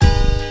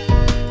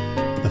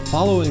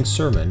following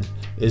sermon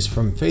is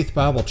from Faith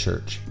Bible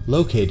Church,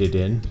 located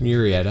in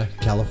Murrieta,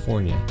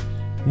 California.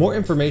 More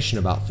information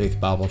about Faith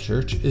Bible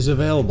Church is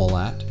available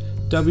at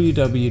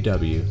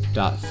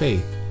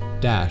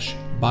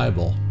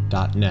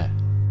www.faith-bible.net.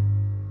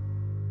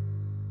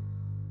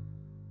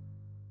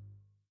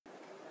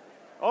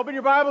 Open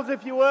your Bibles,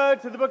 if you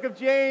would, to the book of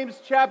James,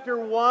 chapter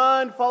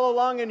 1. Follow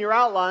along in your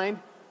outline.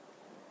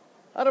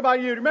 How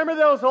about you? Remember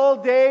those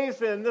old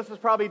days, and this is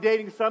probably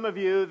dating some of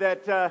you,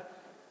 that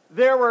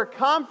there were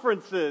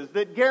conferences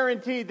that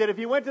guaranteed that if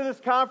you went to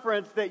this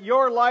conference that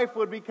your life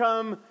would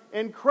become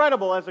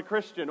incredible as a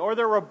Christian. Or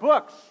there were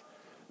books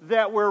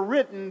that were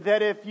written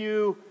that if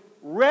you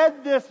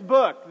read this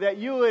book that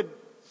you would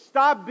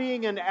stop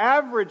being an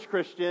average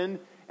Christian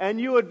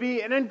and you would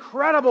be an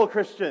incredible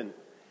Christian.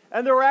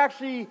 And there were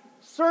actually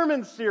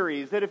sermon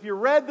series that if you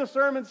read the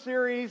sermon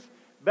series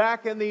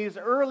back in these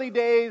early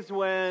days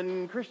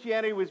when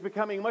Christianity was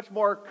becoming much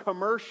more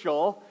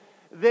commercial,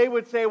 they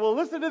would say, well,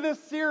 listen to this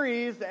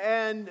series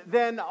and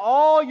then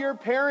all your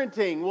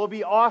parenting will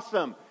be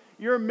awesome.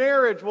 Your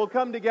marriage will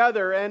come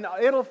together and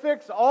it'll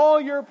fix all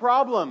your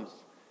problems.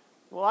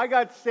 Well, I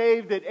got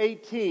saved at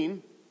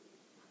 18,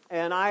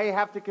 and I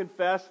have to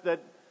confess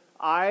that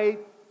I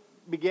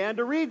began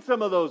to read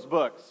some of those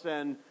books,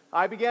 and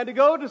I began to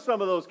go to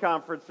some of those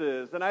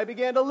conferences, and I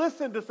began to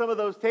listen to some of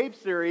those tape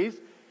series,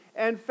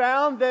 and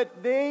found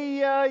that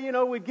they,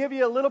 would give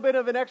you a little bit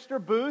of an extra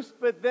boost,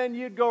 but then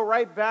you'd go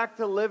right back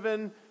to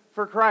living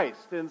for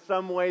Christ in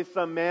some way,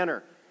 some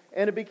manner.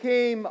 And it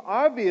became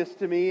obvious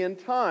to me in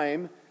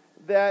time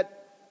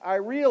that I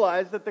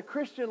realized that the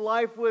Christian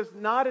life was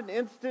not an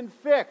instant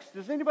fix.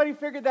 Does anybody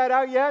figure that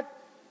out yet?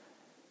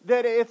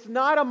 That it's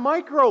not a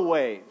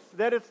microwave.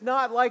 That it's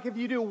not like if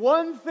you do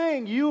one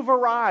thing, you've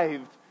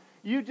arrived.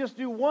 You just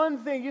do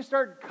one thing. You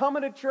start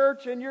coming to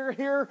church and you're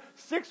here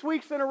 6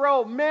 weeks in a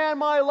row. Man,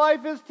 my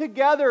life is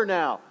together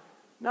now.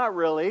 Not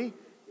really.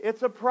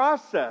 It's a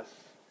process.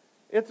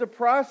 It's a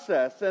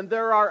process. And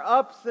there are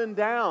ups and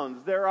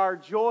downs. There are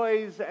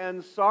joys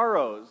and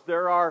sorrows.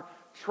 There are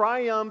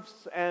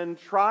triumphs and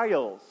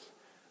trials.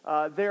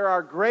 There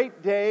are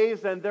great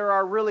days and there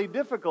are really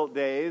difficult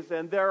days.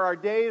 And there are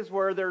days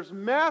where there's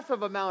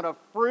massive amount of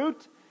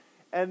fruit.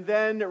 And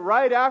then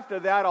right after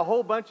that, a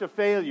whole bunch of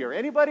failure.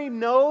 Anybody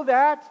know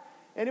that?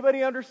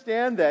 Anybody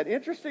understand that?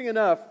 Interesting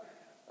enough,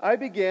 I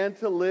began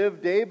to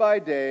live day by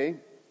day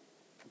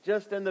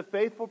just in the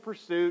faithful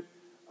pursuit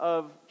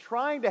of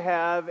trying to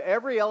have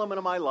every element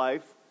of my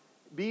life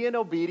be in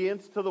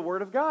obedience to the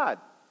Word of God.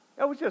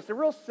 That was just a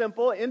real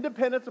simple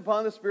independence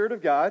upon the Spirit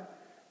of God,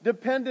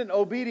 dependent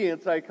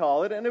obedience, I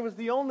call it. And it was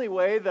the only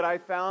way that I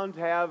found to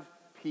have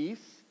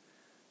peace,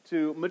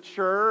 to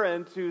mature,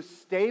 and to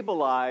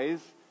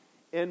stabilize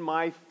in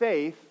my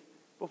faith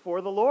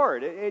before the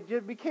Lord. It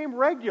just became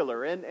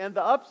regular, and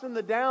the ups and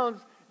the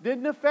downs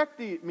didn't affect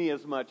me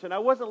as much, and I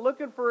wasn't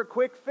looking for a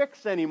quick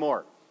fix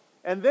anymore.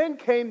 And then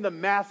came the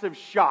massive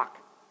shock.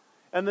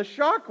 And the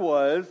shock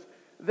was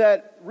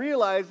that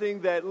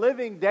realizing that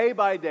living day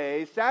by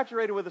day,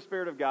 saturated with the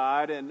Spirit of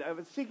God, and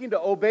seeking to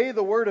obey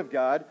the Word of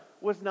God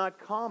was not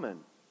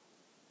common.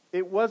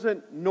 It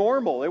wasn't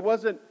normal. It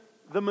wasn't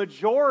the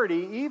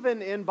majority,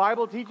 even in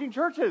Bible teaching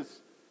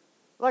churches.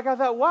 Like I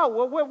thought, wow,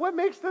 what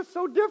makes this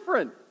so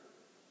different?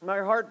 My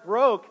heart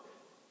broke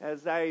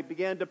as I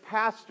began to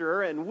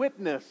pastor and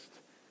witnessed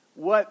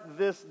what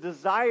this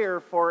desire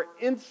for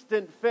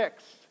instant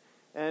fix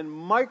and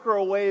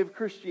microwave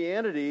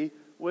Christianity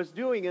was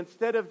doing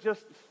instead of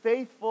just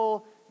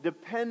faithful,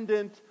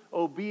 dependent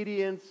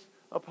obedience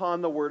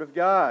upon the Word of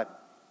God.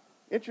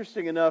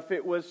 Interesting enough,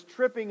 it was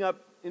tripping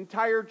up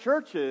entire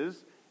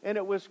churches and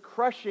it was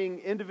crushing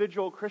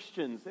individual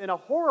Christians in a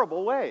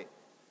horrible way.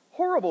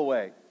 Horrible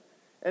way.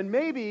 And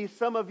maybe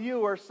some of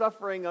you are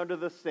suffering under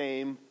the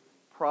same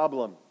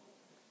problem.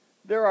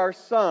 There are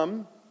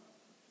some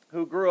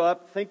who grew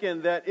up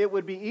thinking that it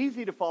would be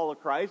easy to follow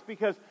Christ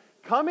because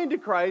coming to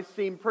Christ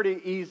seemed pretty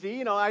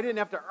easy. I didn't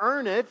have to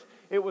earn it.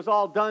 It was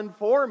all done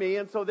for me,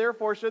 and so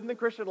therefore shouldn't the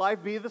Christian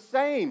life be the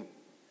same?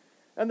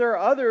 And there are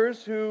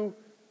others who,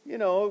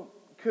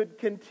 could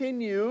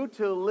continue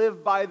to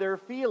live by their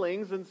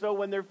feelings, and so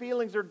when their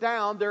feelings are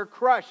down, they're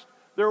crushed.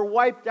 They're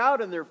wiped out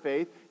in their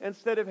faith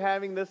instead of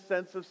having this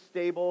sense of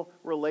stable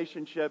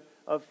relationship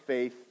of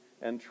faith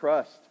and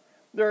trust.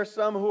 There are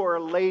some who are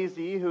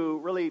lazy, who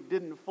really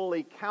didn't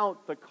fully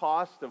count the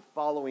cost of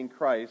following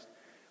Christ.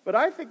 But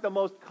I think the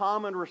most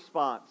common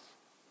response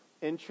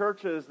in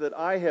churches that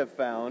I have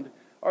found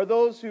are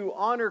those who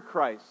honor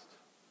Christ,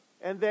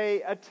 and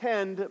they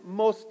attend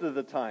most of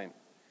the time,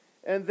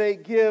 and they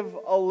give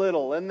a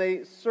little, and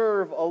they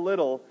serve a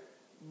little,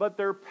 but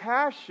their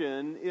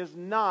passion is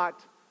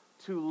not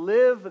to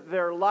live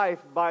their life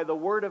by the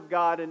Word of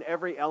God in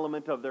every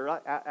element of their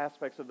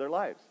aspects of their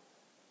lives.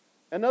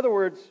 In other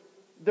words,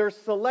 there's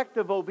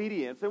selective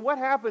obedience. And what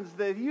happens,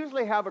 they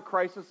usually have a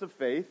crisis of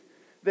faith.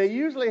 They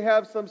usually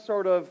have some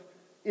sort of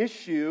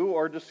issue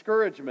or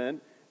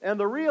discouragement. And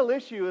the real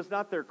issue is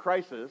not their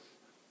crisis.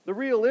 The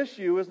real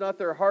issue is not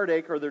their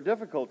heartache or their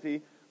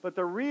difficulty. But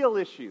the real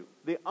issue,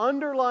 the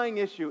underlying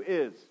issue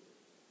is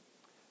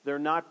they're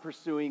not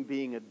pursuing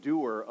being a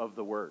doer of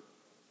the Word.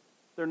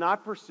 They're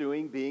not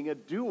pursuing being a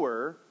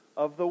doer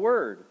of the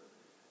Word.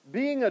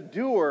 Being a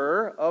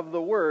doer of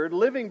the Word,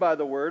 living by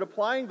the Word,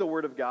 applying the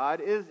Word of God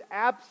is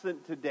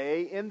absent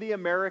today in the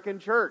American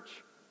church.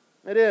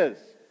 It is.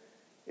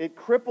 It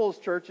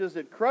cripples churches,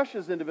 it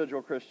crushes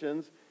individual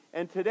Christians,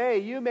 and today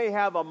you may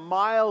have a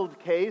mild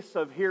case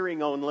of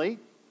hearing only,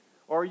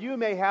 or you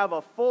may have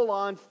a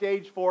full-on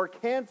stage 4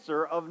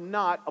 cancer of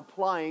not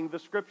applying the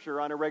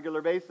Scripture on a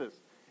regular basis.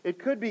 It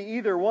could be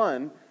either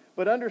one,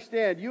 but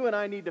understand, you and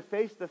I need to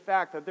face the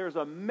fact that there's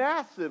a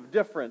massive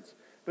difference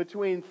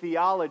between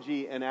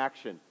theology and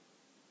action.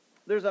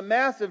 There's a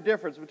massive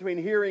difference between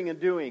hearing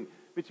and doing,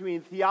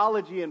 between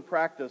theology and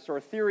practice,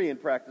 or theory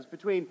and practice,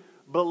 between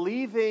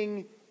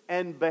believing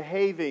and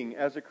behaving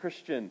as a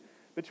Christian,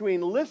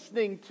 between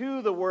listening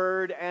to the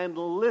Word and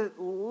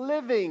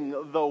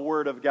living the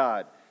Word of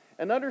God.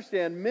 And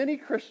understand, many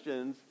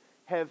Christians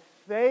have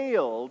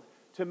failed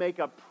to make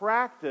a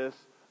practice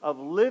of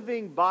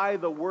living by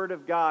the Word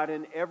of God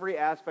in every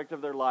aspect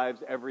of their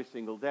lives every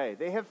single day.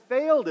 They have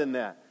failed in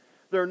that.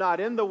 They're not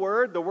in the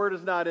Word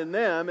is not in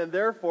them, and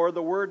therefore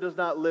the Word does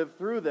not live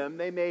through them.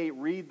 They may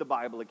read the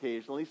Bible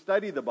occasionally,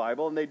 study the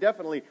Bible, and they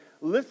definitely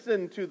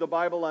listen to the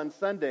Bible on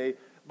Sunday,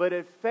 but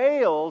it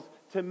fails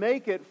to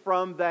make it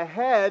from the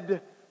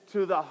head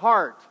to the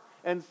heart.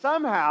 And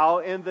somehow,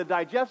 in the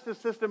digestive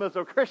system as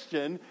a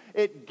Christian,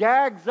 it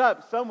gags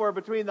up somewhere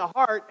between the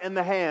heart and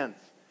the hands.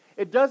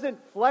 It doesn't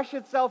flesh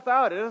itself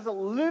out. It doesn't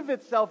live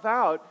itself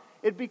out.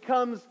 It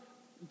becomes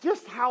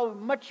just how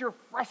much you're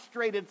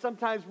frustrated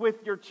sometimes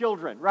with your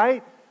children,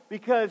 right?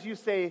 Because you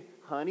say,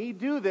 honey,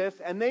 do this,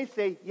 and they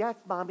say, yes,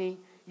 mommy,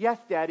 yes,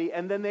 daddy,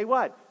 and then they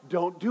what?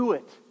 Don't do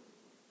it.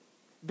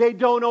 They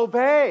don't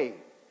obey.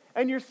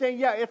 And you're saying,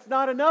 yeah, it's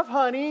not enough,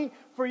 honey,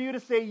 for you to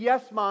say,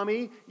 yes,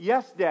 mommy,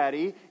 yes,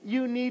 daddy.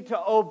 You need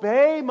to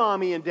obey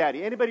mommy and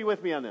daddy. Anybody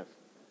with me on this?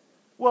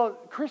 Well,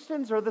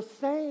 Christians are the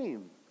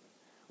same.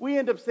 We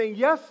end up saying,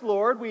 yes,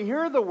 Lord, we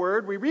hear the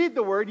Word, we read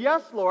the Word,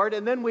 yes, Lord,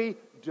 and then we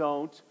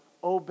don't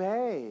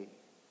obey.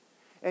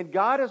 And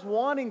God is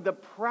wanting the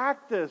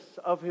practice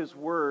of His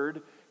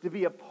Word to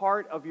be a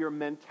part of your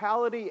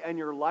mentality and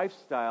your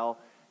lifestyle,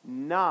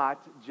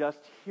 not just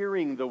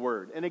hearing the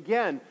Word. And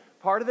again,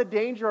 part of the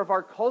danger of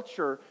our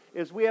culture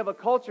is we have a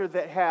culture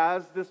that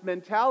has this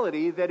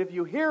mentality that if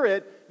you hear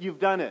it, you've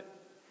done it.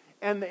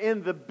 And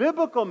in the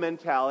biblical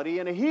mentality,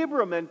 and a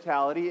Hebrew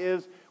mentality,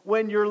 is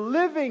when you're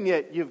living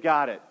it, you've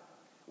got it.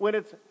 When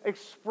it's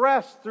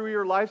expressed through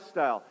your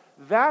lifestyle.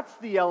 That's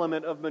the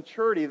element of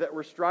maturity that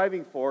we're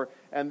striving for,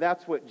 and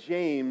that's what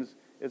James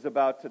is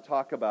about to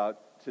talk about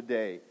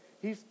today.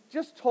 He's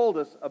just told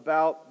us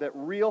about that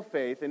real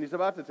faith, and he's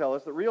about to tell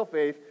us that real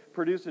faith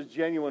produces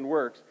genuine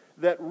works,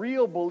 that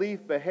real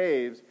belief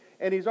behaves,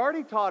 and he's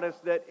already taught us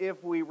that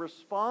if we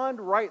respond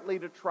rightly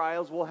to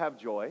trials, we'll have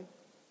joy.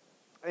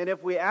 And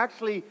if we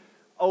actually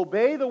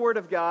obey the Word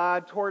of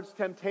God towards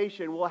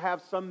temptation, we'll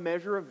have some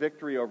measure of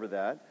victory over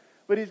that.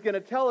 But he's going to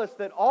tell us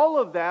that all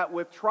of that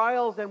with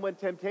trials and with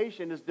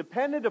temptation is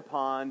dependent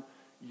upon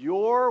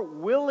your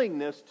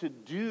willingness to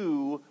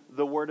do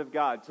the Word of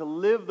God, to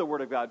live the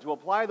Word of God, to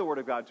apply the Word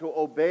of God, to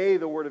obey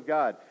the Word of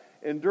God.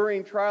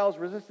 Enduring trials,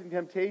 resisting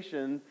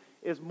temptation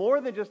is more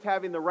than just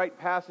having the right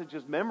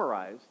passages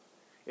memorized.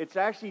 It's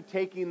actually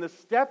taking the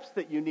steps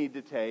that you need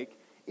to take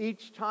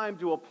each time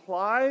to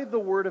apply the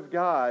Word of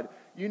God.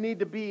 You need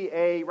to be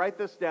write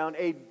this down,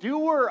 a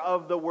doer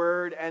of the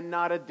Word and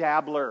not a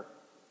dabbler.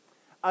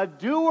 A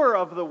doer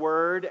of the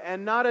Word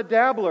and not a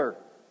dabbler.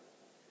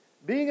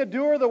 Being a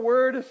doer of the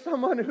Word is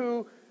someone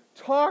who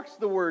talks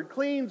the Word,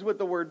 cleans with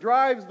the Word,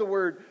 drives the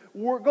Word,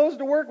 goes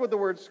to work with the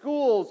Word,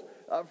 schools,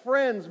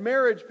 friends,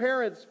 marriage,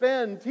 parents,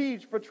 spend,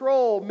 teach,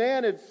 patrol,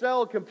 manage,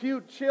 sell,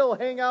 compute, chill,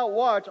 hang out,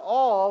 watch,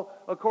 all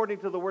according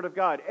to the Word of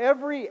God.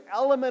 Every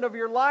element of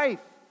your life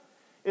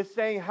is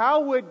saying,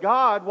 how would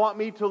God want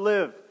me to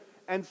live?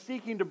 And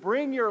seeking to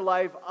bring your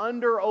life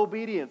under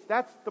obedience.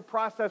 That's the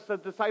process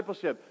of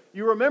discipleship.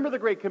 You remember the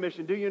Great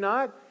Commission, do you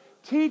not?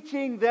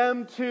 Teaching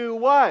them to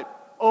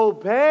what?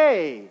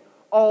 Obey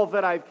all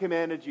that I've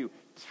commanded you.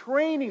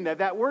 Training that.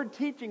 That word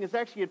teaching is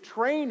actually a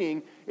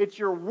training. It's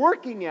you're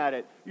working at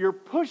it. You're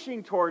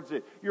pushing towards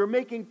it. You're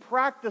making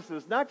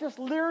practices. Not just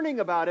learning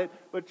about it,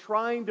 but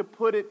trying to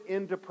put it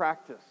into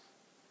practice.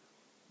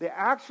 The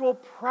actual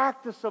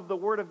practice of the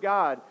Word of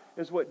God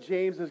is what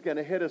James is going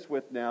to hit us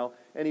with now.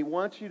 And he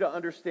wants you to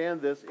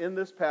understand this in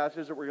this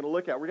passage that we're going to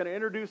look at. We're going to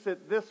introduce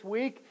it this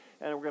week,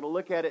 and we're going to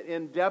look at it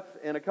in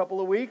depth in a couple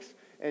of weeks.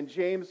 And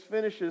James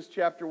finishes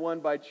chapter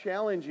 1 by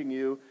challenging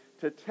you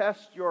to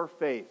test your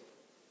faith.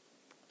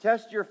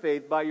 Test your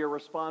faith by your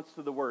response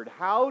to the Word.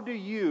 How do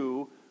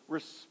you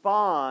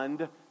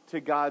respond to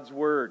God's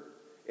Word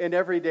in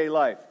everyday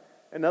life?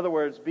 In other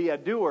words, be a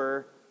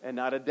doer and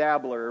not a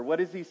dabbler. What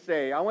does he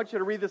say? I want you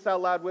to read this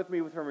out loud with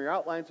me from your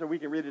outline so we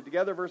can read it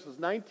together. Verses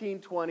 19,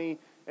 20,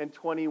 and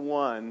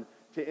 21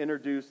 to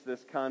introduce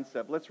this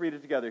concept. Let's read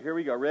it together. Here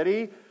we go.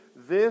 Ready?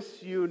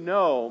 This you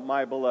know,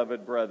 my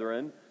beloved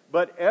brethren,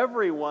 but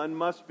everyone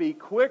must be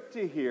quick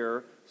to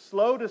hear,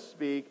 slow to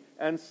speak,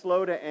 and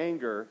slow to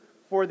anger,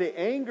 for the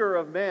anger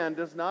of man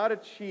does not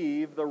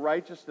achieve the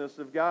righteousness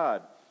of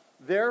God.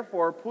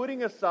 Therefore,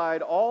 putting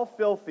aside all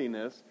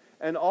filthiness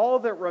and all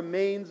that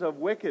remains of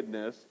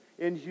wickedness,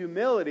 in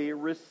humility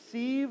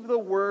receive the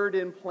word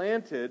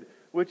implanted,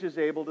 which is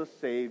able to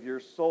save your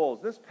souls.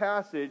 This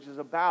passage is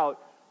about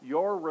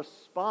your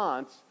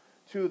response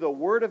to the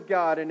Word of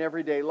God in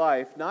everyday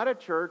life, not at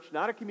church,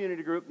 not a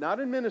community group, not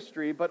in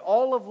ministry, but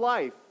all of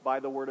life by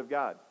the Word of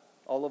God.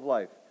 All of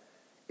life.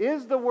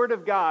 Is the Word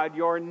of God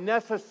your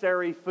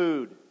necessary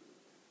food?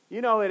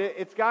 You know,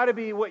 it's got to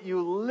be what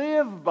you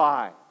live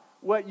by,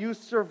 what you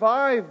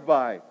survive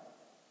by.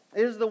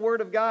 Is the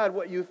Word of God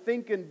what you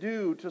think and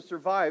do to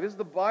survive? Is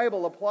the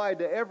Bible applied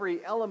to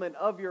every element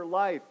of your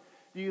life?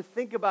 Do you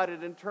think about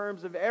it in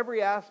terms of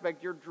every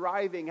aspect? You're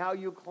driving, how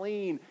you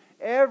clean,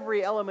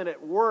 every element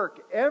at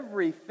work,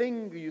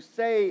 everything you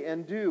say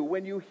and do.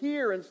 When you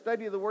hear and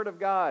study the Word of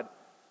God,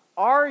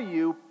 are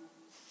you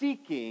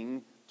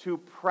seeking to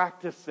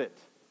practice it?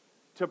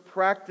 To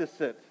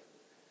practice it.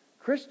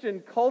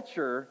 Christian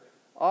culture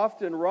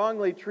often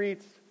wrongly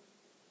treats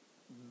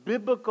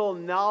biblical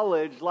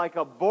knowledge like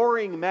a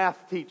boring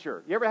math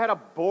teacher. You ever had a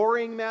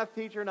boring math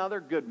teacher? Now,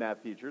 they're good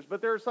math teachers,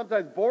 but there are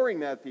sometimes boring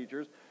math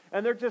teachers,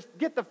 and they're just,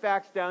 get the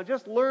facts down,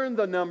 just learn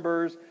the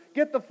numbers,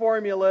 get the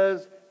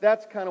formulas,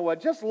 that's kind of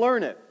what, just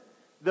learn it.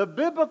 The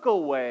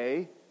biblical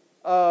way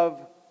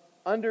of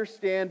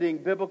understanding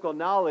biblical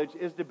knowledge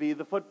is to be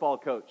the football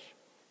coach.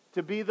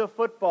 To be the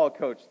football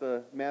coach.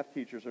 The math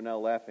teachers are now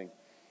laughing.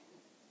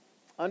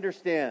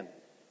 Understand.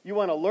 You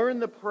want to learn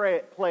the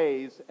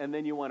plays, and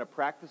then you want to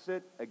practice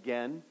it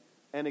again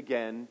and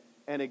again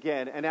and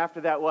again. And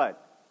after that,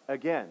 what?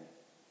 Again.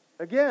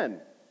 Again.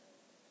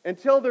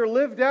 Until they're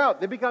lived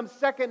out. They become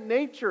second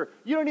nature.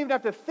 You don't even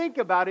have to think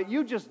about it.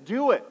 You just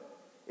do it.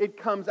 It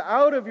comes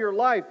out of your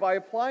life by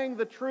applying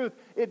the truth.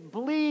 It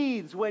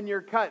bleeds when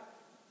you're cut.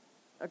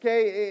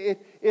 Okay?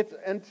 It's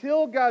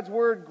until God's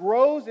Word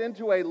grows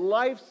into a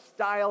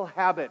lifestyle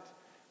habit.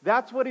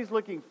 That's what He's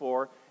looking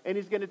for. And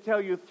He's going to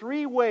tell you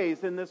 3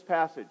 ways in this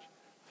passage.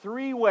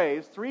 3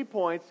 ways, 3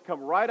 points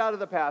come right out of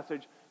the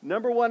passage.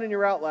 Number 1 in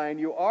your outline,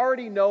 you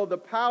already know the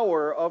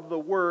power of the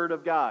Word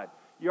of God.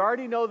 You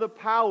already know the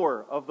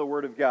power of the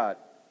Word of God.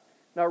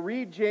 Now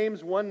read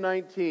James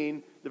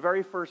 1:19, the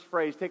very first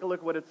phrase. Take a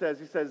look at what it says.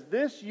 He says,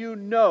 "This you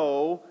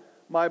know,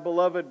 my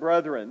beloved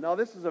brethren." Now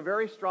this is a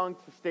very strong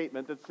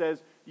statement that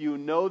says you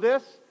know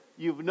this,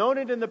 you've known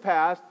it in the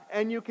past,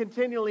 and you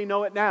continually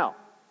know it now.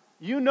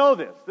 You know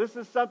this. This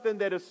is something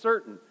that is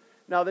certain.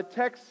 Now the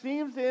text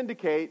seems to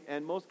indicate,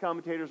 and most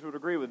commentators would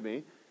agree with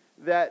me,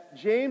 that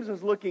James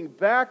is looking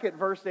back at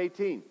verse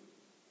 18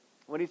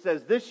 when he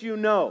says, "This you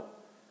know."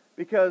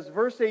 Because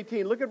verse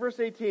 18, look at verse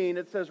 18,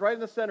 it says right in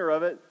the center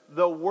of it,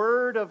 the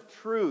word of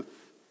truth.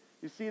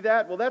 You see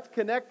that? Well, that's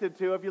connected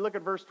to, if you look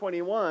at verse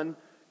 21,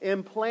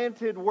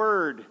 implanted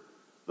word.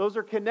 Those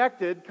are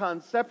connected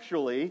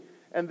conceptually,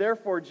 and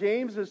therefore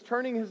James is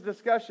turning his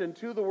discussion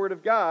to the Word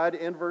of God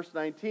in verse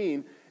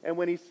 19. And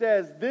when he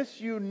says,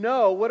 "This you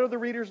know," what do the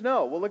readers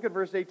know? Well, look at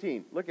verse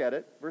 18. Look at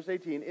it. Verse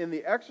 18. "In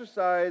the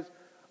exercise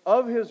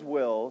of His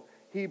will,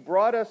 He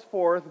brought us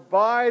forth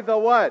by the"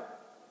 what?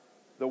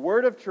 "The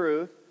word of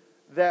truth,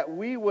 that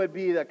we would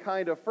be the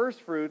kind of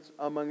first fruits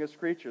among His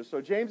creatures." So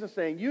James is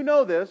saying, you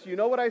know this. You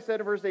know what I said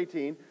in verse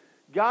 18.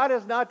 God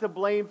is not to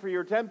blame for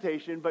your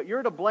temptation, but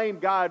you're to blame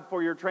God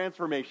for your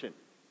transformation.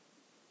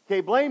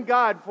 Okay, blame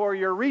God for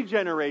your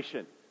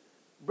regeneration.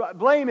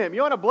 Blame Him.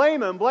 You want to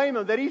blame Him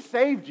that He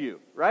saved you,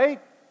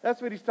 right?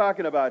 That's what he's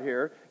talking about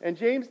here. And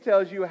James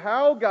tells you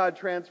how God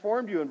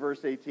transformed you in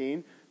verse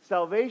 18.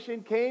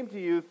 Salvation came to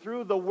you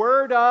through the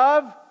word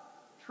of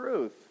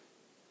truth.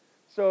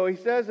 So he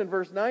says in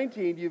verse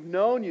 19, you've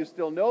known, you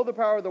still know the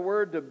power of the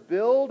Word. To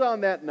build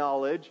on that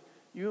knowledge,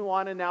 you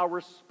want to now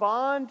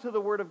respond to the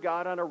Word of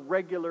God on a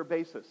regular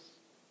basis.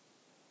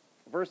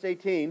 Verse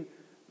 18,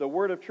 the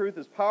Word of truth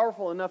is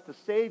powerful enough to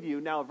save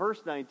you. Now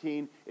verse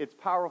 19, it's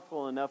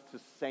powerful enough to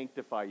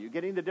sanctify you.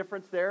 Getting the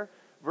difference there?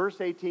 Verse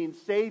 18,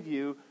 save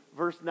you.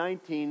 Verse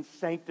 19,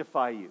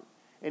 sanctify you.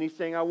 And he's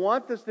saying, I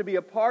want this to be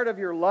a part of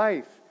your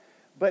life.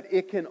 But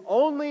it can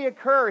only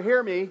occur,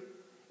 hear me,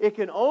 it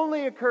can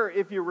only occur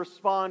if you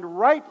respond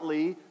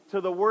rightly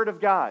to the Word of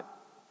God.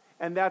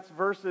 And that's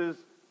verses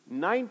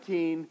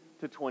 19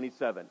 to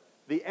 27.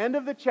 The end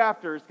of the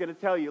chapter is going to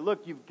tell you,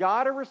 look, you've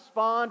got to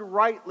respond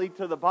rightly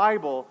to the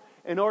Bible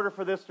in order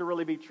for this to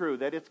really be true,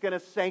 that it's going to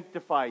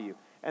sanctify you.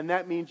 And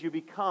that means you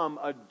become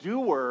a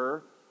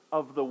doer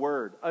of the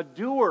Word. A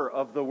doer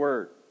of the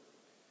Word.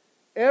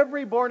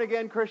 Every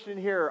born-again Christian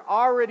here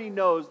already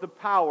knows the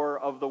power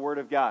of the Word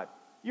of God.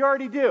 You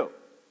already do.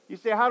 You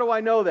say, how do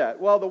I know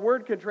that? Well, the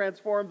Word can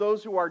transform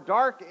those who are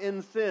dark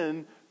in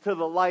sin to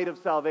the light of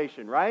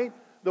salvation, right?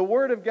 The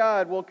Word of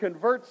God will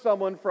convert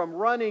someone from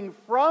running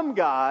from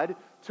God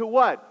to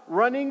what?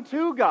 Running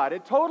to God.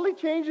 It totally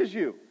changes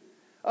you.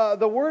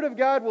 The Word of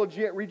God will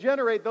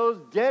regenerate those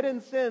dead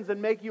in sins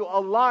and make you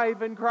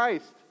alive in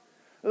Christ.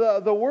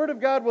 The Word of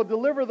God will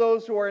deliver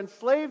those who are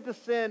enslaved to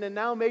sin and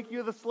now make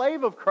you the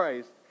slave of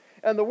Christ.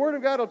 And the Word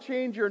of God will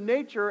change your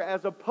nature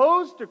as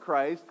opposed to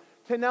Christ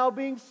to now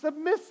being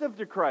submissive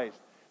to Christ.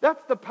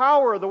 That's the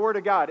power of the Word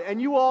of God.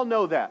 And you all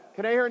know that.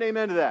 Can I hear an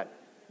amen to that?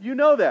 You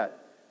know that.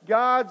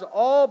 God's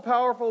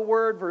all-powerful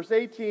Word, verse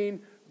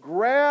 18,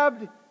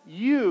 grabbed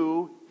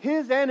you,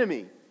 His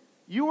enemy.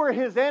 You were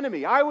His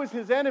enemy. I was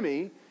His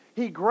enemy.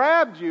 He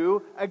grabbed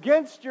you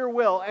against your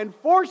will and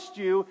forced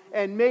you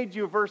and made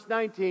you, verse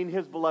 19,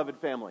 His beloved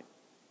family.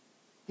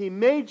 He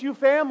made you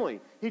family.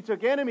 He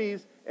took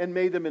enemies and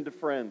made them into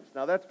friends.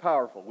 Now that's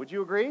powerful. Would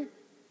you agree?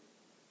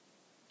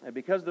 And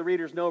because the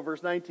readers know,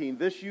 verse 19,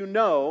 this you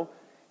know,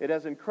 it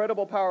has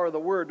incredible power of the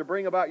Word to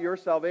bring about your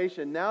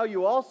salvation. Now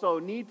you also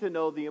need to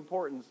know the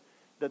importance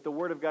that the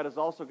Word of God is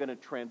also going to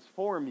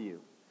transform you.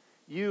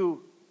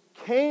 You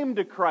came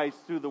to Christ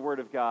through the Word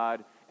of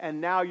God, and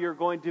now you're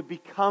going to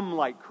become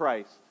like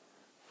Christ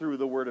through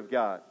the Word of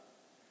God.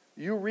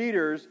 You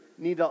readers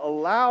need to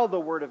allow the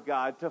Word of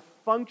God to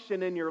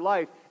function in your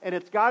life, and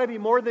it's got to be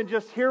more than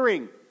just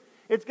hearing.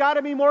 It's got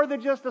to be more than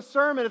just a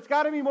sermon. It's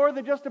got to be more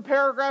than just a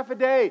paragraph a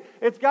day.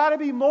 It's got to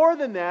be more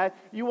than that.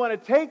 You want to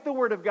take the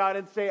Word of God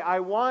and say, I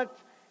want,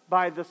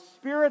 by the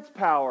Spirit's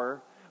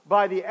power,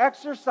 by the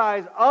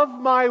exercise of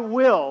my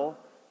will,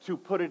 to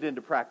put it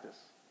into practice.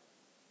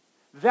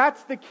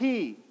 That's the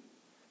key.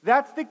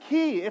 That's the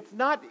key. It's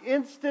not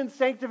instant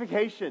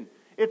sanctification.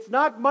 It's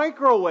not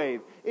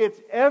microwave. It's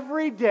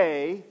every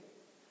day,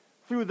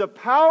 through the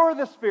power of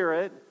the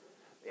Spirit,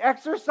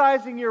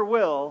 exercising your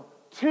will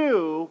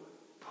to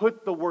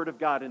put the Word of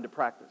God into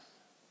practice.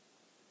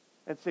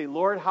 And say,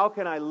 Lord, how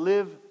can I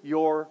live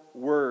your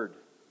Word?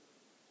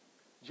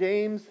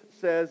 James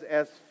says,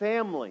 as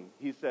family,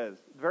 he says,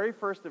 very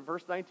first in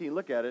verse 19,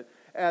 look at it,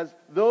 as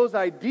those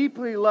I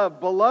deeply love,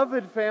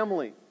 beloved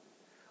family,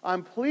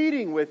 I'm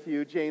pleading with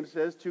you, James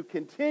says, to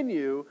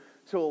continue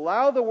to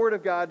allow the Word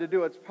of God to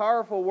do its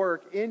powerful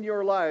work in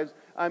your lives.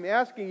 I'm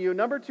asking you,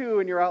 number 2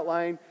 in your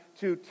outline,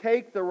 to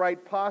take the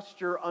right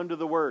posture under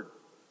the Word.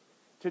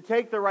 To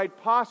take the right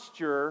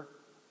posture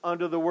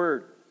under the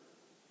Word.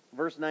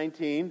 Verse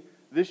 19,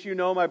 this you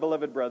know, my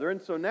beloved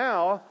brethren. So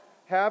now,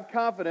 have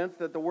confidence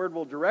that the Word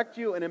will direct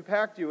you and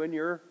impact you in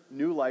your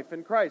new life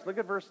in Christ. Look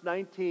at verse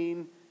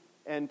 19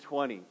 and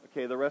 20.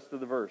 Okay, the rest of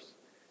the verse.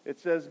 It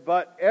says,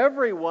 but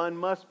everyone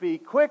must be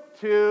quick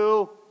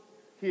to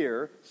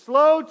hear,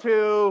 slow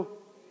to,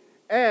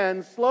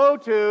 and slow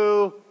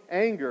to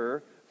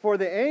anger, for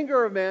the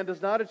anger of man does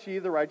not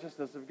achieve the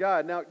righteousness of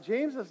God. Now,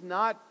 James is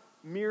not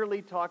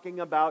merely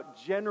talking about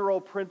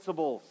general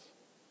principles.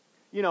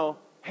 You know,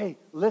 hey,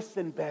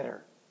 listen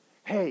better.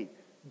 Hey,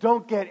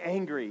 don't get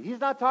angry. He's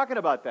not talking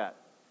about that.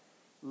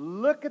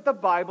 Look at the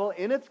Bible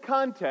in its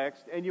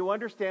context, and you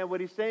understand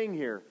what he's saying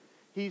here.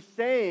 He's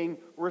saying,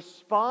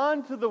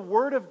 respond to the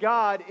Word of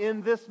God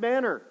in this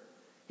manner.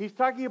 He's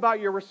talking about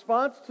your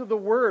response to the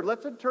Word.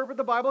 Let's interpret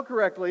the Bible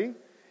correctly.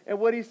 And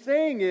what he's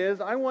saying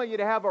is, I want you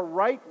to have a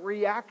right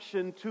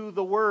reaction to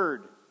the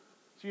Word.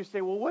 So you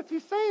say, well, what's he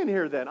saying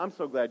here then? I'm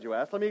so glad you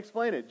asked. Let me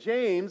explain it.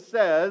 James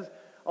says,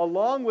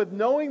 along with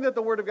knowing that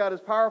the Word of God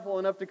is powerful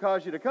enough to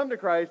cause you to come to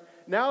Christ,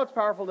 now it's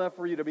powerful enough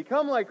for you to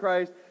become like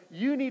Christ,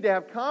 you need to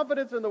have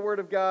confidence in the Word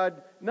of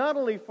God, not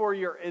only for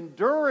your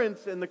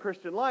endurance in the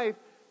Christian life,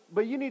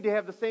 but you need to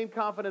have the same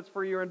confidence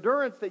for your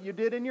endurance that you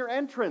did in your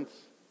entrance.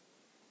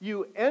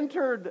 You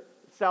entered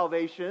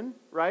salvation,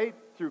 right,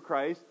 through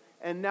Christ,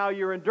 and now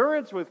your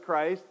endurance with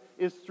Christ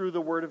is through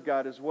the Word of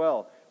God as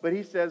well. But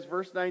he says,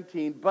 verse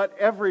 19, but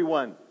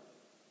everyone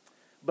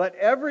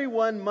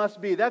must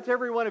be, that's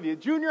every one of you.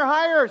 Junior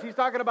hires, he's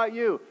talking about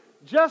you.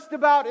 Just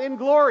about in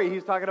glory,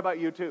 he's talking about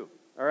you too.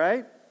 All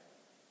right?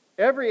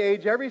 Every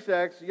age, every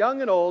sex,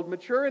 young and old,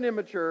 mature and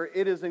immature,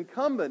 it is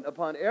incumbent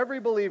upon every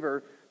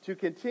believer to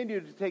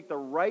continue to take the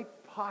right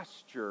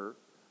posture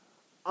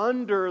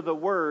under the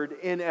Word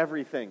in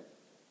everything.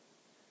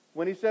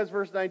 When he says,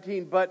 verse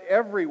 19, but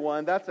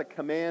everyone, that's a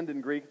command in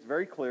Greek. It's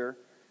very clear.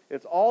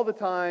 It's all the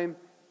time.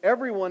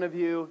 Every one of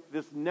you,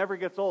 this never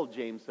gets old,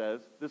 James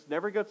says. This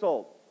never gets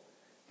old.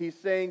 He's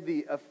saying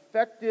the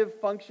effective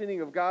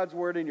functioning of God's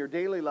Word in your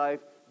daily life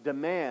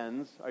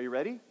demands, are you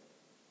ready?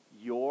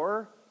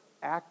 Your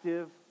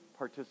active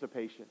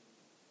participation.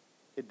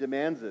 It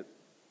demands it.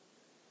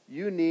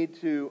 You need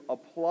to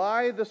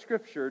apply the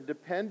Scripture,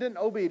 dependent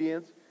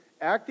obedience,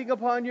 acting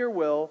upon your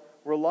will,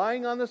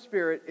 relying on the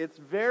Spirit. It's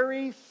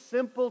very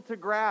simple to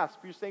grasp.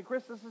 You're saying,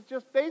 Chris, this is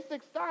just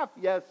basic stuff.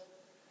 Yes,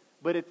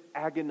 but it's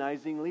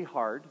agonizingly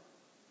hard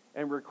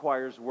and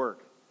requires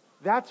work.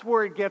 That's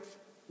where it gets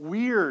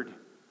weird.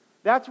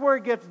 That's where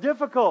it gets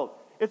difficult.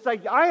 It's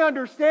like, I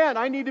understand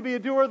I need to be a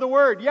doer of the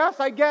Word.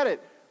 Yes, I get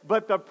it.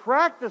 But the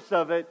practice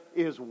of it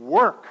is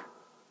work.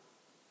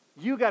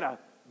 You got to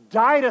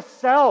die to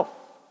self.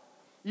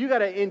 You got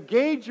to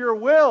engage your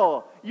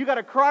will. You got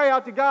to cry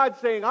out to God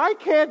saying, I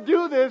can't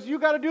do this. You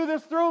got to do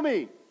this through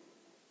me.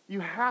 You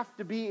have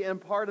to be in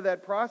part of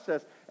that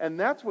process. And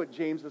that's what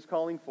James is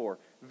calling for.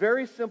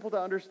 Very simple to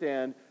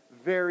understand.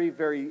 Very,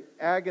 very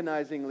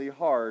agonizingly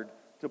hard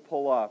to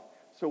pull off.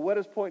 So what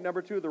is point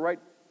number 2? The right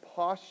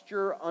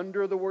posture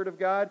under the Word of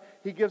God.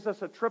 He gives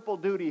us a triple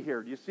duty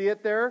here. Do you see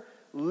it there?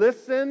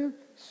 listen,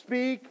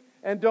 speak,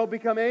 and don't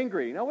become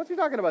angry. Now, what's he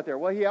talking about there?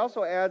 Well, he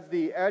also adds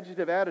the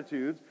adjective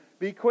attitudes,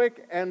 be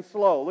quick and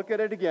slow. Look at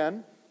it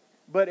again.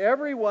 But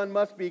everyone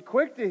must be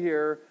quick to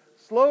hear,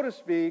 slow to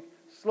speak,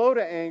 slow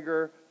to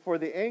anger, for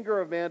the anger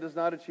of man does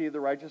not achieve the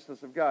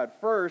righteousness of God.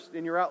 First,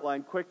 in your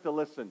outline, quick to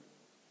listen.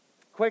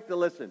 Quick to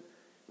listen.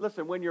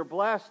 Listen, when you're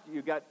blessed,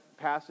 you got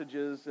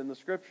passages in the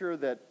Scripture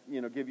that,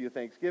 give you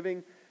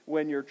thanksgiving.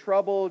 When you're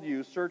troubled,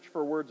 you search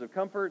for words of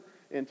comfort.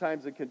 In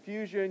times of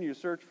confusion, you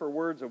search for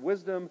words of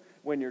wisdom.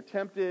 When you're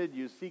tempted,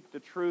 you seek the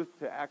truth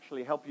to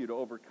actually help you to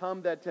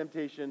overcome that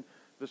temptation.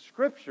 The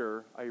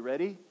Scripture, are you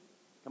ready?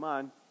 Come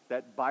on.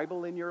 That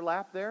Bible in your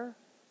lap there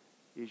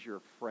is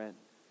your friend.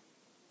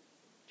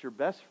 It's your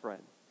best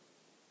friend.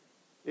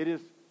 It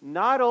is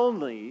not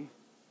only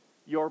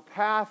your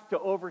path to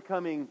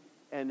overcoming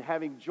and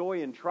having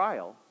joy in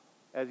trial,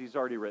 as he's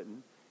already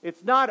written.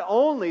 It's not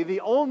only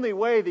the only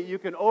way that you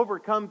can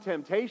overcome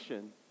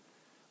temptation,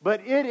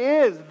 but it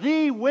is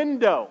the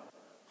window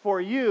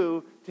for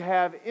you to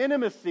have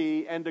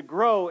intimacy and to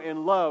grow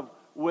in love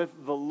with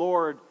the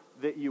Lord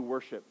that you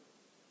worship.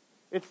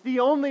 It's the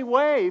only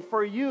way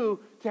for you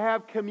to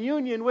have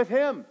communion with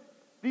Him.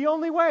 The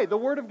only way, the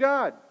Word of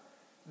God.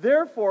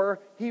 Therefore,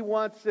 He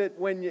wants it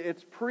when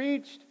it's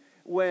preached,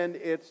 when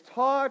it's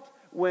taught,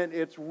 when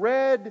it's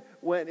read,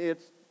 when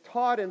it's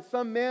taught in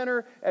some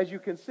manner, as you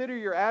consider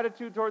your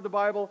attitude toward the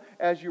Bible,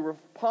 as you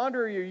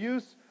ponder your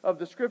use of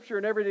the Scripture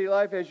in everyday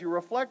life, as you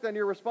reflect on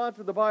your response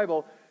to the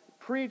Bible,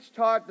 preach,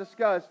 taught,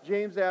 discuss.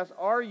 James asks,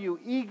 are you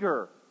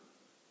eager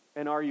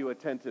and are you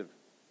attentive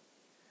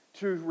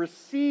to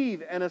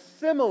receive and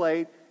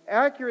assimilate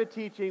accurate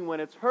teaching when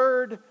it's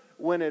heard,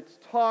 when it's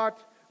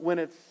taught, when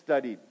it's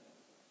studied?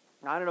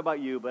 I don't know about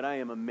you, but I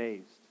am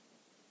amazed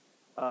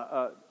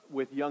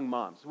with young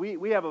moms.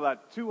 We have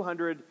about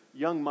 200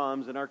 young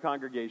moms in our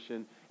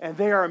congregation, and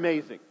they are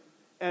amazing.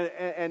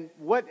 And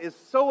what is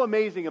so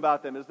amazing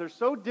about them is they're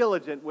so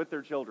diligent with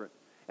their children.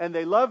 And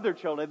they love their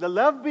children. They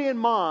love being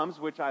moms,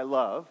 which I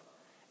love.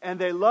 And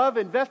they love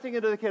investing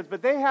into the kids.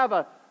 But they have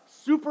a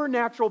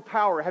supernatural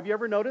power. Have you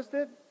ever noticed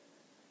it?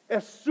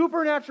 A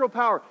supernatural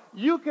power.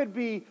 You could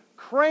be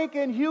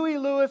cranking Huey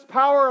Lewis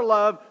Power of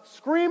Love,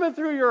 screaming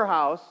through your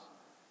house.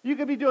 You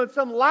could be doing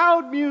some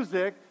loud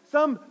music,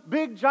 some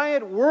big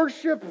giant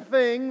worship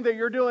thing that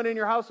you're doing in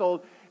your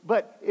household.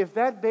 But if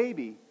that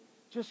baby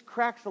just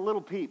cracks a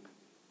little peep,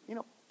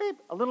 beep,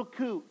 a little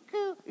coo,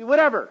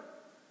 whatever.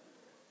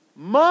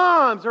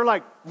 Moms are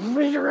like,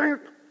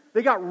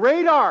 they got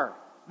radar.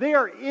 They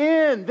are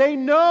in. They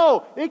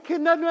know. It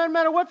doesn't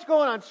matter what's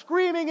going on,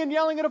 screaming and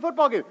yelling at a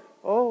football game.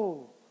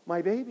 Oh,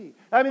 my baby.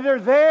 I mean, they're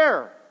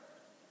there.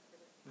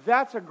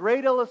 That's a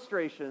great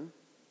illustration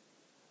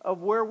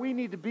of where we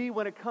need to be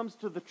when it comes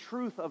to the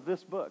truth of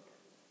this book.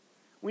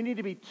 We need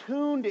to be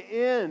tuned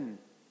in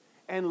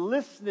and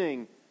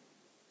listening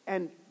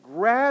and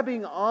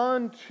grabbing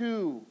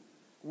onto,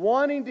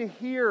 wanting to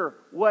hear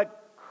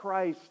what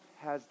Christ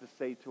has to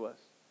say to us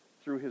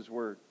through His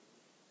Word.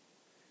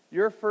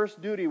 Your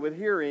first duty with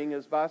hearing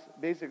is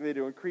basically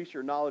to increase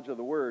your knowledge of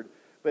the Word.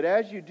 But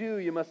as you do,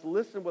 you must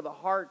listen with a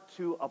heart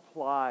to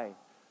apply,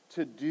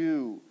 to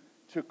do,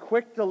 to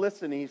quick to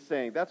listen, he's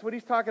saying. That's what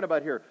he's talking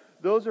about here.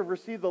 Those who have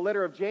received the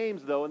letter of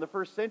James, though, in the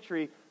first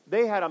century,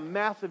 they had a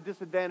massive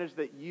disadvantage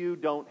that you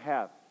don't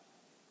have.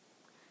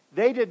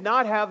 They did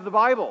not have the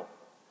Bible.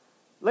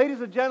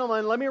 Ladies and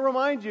gentlemen, let me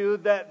remind you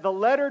that the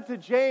letter to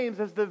James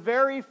is the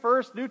very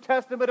first New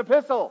Testament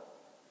epistle.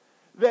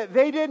 That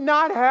they did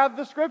not have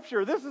the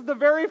Scripture. This is the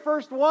very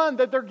first one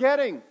that they're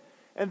getting.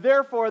 And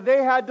therefore,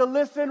 they had to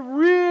listen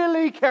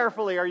really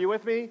carefully. Are you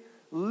with me?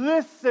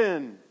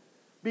 Listen.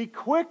 Be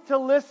quick to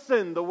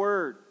listen, the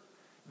Word.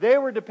 They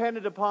were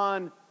dependent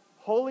upon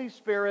Holy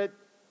Spirit,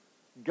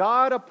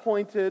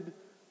 God-appointed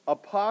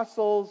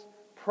apostles,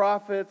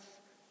 prophets,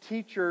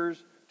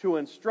 teachers to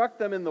instruct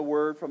them in the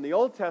Word from the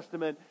Old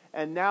Testament,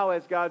 and now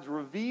as God's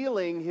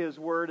revealing His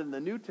Word in the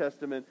New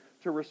Testament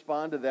to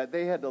respond to that.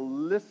 They had to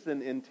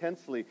listen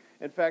intensely.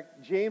 In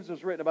fact, James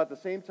was written about the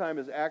same time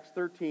as Acts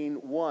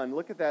 13:1.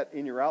 Look at that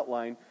in your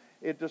outline.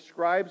 It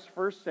describes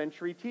first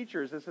century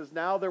teachers. It says,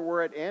 now there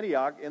were at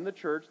Antioch in the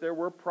church, there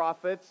were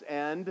prophets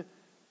and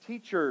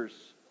teachers.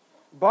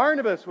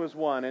 Barnabas was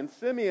one, and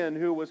Simeon,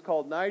 who was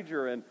called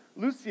Niger, and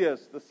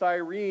Lucius the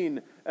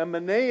Cyrene, and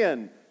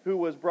Manaen, who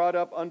was brought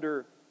up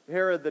under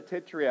Herod the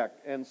Tetrarch,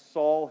 and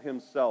Saul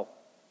himself.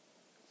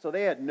 So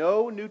they had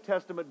no New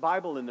Testament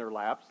Bible in their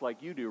laps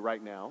like you do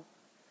right now.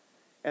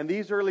 And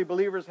these early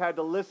believers had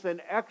to listen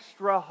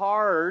extra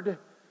hard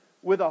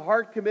with a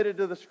heart committed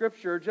to the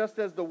Scripture, just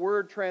as the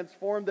Word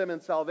transformed them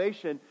in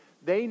salvation.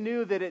 They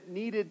knew that it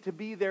needed to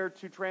be there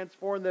to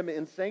transform them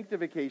in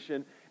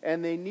sanctification,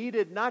 and they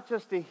needed not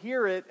just to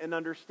hear it and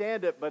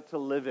understand it, but to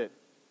live it,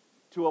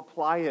 to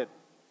apply it.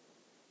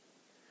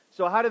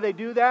 So how do they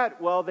do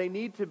that? Well, they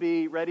need to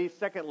be, ready,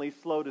 secondly,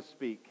 slow to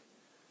speak.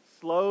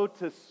 Slow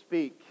to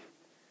speak.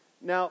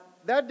 Now,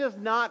 that does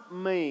not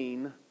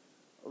mean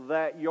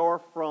that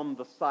you're from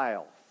the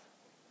South.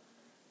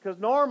 Because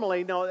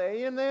normally, no,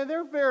 and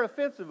they're very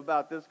offensive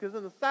about this, because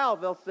in the South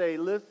they'll say,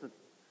 listen,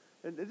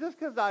 And just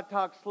because I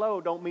talk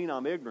slow don't mean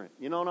I'm ignorant.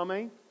 You know what I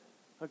mean?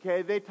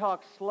 Okay, they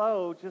talk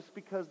slow just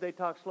because they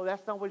talk slow.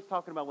 That's not what he's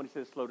talking about when he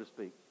says slow to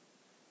speak.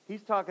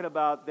 He's talking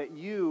about that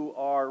you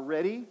are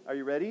ready. Are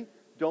you ready?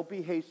 Don't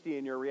be hasty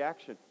in your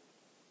reaction.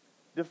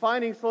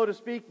 Defining slow to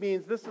speak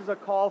means this is a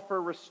call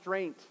for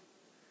restraint.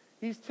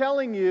 He's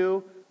telling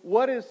you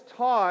what is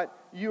taught.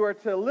 You are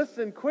to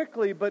listen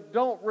quickly, but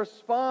don't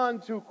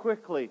respond too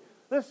quickly.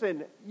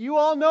 Listen, you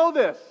all know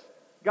this.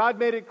 God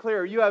made it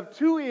clear. You have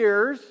 2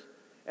 ears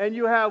and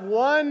you have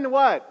 1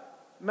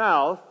 what?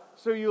 Mouth.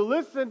 So you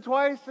listen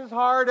twice as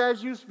hard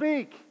as you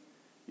speak.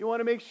 You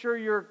want to make sure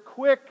you're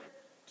quick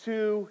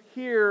to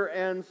hear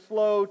and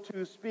slow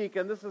to speak.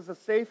 And this is a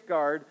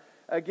safeguard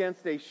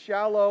against a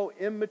shallow,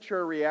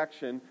 immature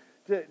reaction.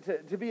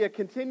 To be a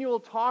continual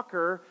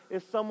talker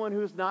is someone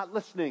who's not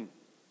listening.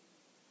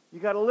 You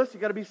got to listen.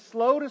 You got to be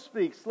slow to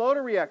speak, slow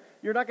to react.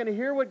 You're not going to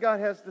hear what God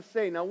has to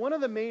say. Now, one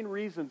of the main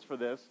reasons for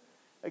this,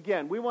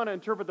 again, we want to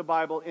interpret the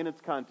Bible in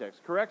its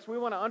context, correct? So we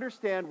want to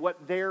understand what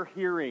they're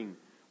hearing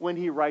when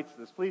he writes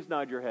this. Please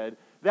nod your head.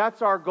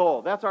 That's our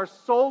goal. That's our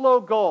solo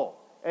goal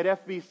at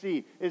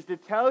FBC, is to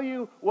tell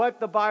you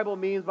what the Bible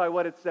means by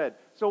what it said.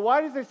 So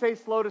why does it say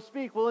slow to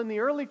speak? Well, in the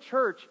early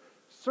church,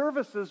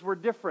 services were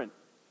different.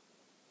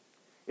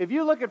 If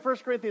you look at 1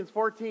 Corinthians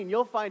 14,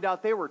 you'll find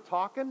out they were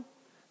talking.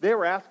 They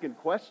were asking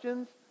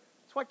questions.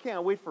 That's why I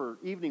can't wait for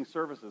evening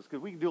services,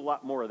 because we can do a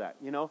lot more of that.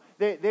 You know,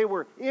 they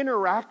were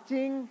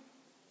interacting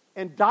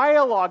and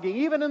dialoguing,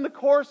 even in the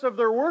course of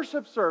their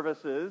worship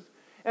services.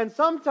 And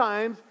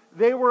sometimes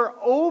they were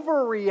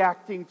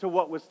overreacting to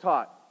what was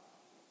taught.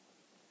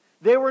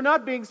 They were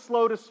not being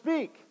slow to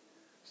speak.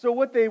 So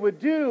what they would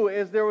do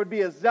is there would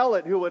be a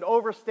zealot who would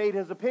overstate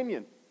his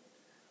opinion.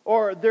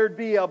 Or there'd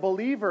be a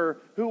believer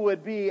who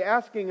would be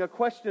asking a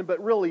question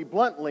but really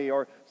bluntly,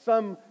 or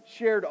some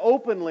shared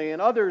openly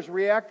and others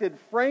reacted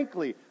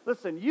frankly.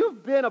 Listen,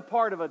 you've been a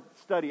part of a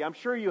study, I'm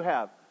sure you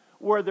have,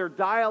 where they're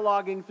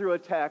dialoguing through a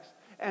text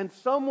and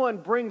someone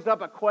brings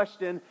up a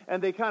question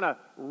and they kind of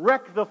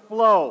wreck the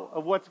flow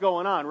of what's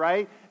going on,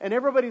 right? And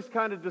everybody's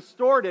kind of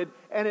distorted,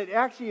 and it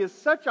actually is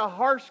such a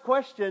harsh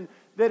question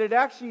that it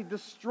actually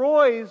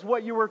destroys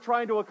what you were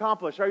trying to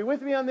accomplish. Are you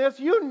with me on this?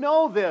 You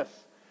know this.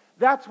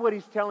 That's what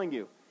he's telling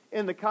you.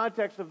 In the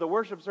context of the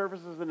worship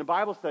services and the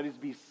Bible studies,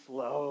 be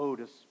slow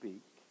to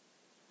speak.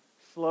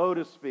 Slow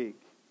to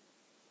speak.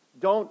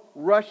 Don't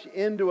rush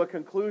into a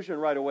conclusion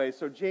right away.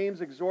 So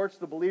James exhorts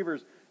the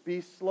believers,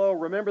 be slow.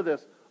 Remember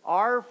this.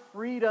 Our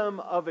freedom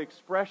of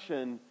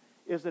expression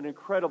is an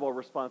incredible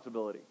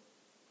responsibility.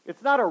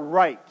 It's not a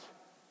right.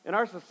 In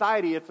our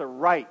society, it's a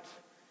right.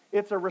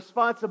 It's a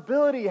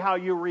responsibility how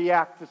you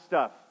react to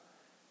stuff.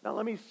 Now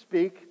let me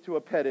speak to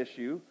a pet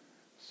issue.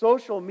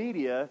 Social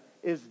media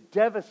is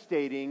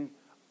devastating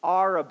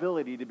our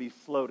ability to be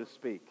slow to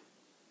speak.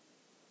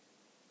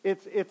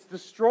 It's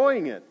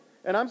destroying it.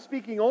 And I'm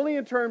speaking only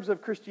in terms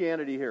of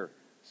Christianity here.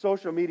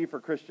 Social media for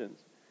Christians.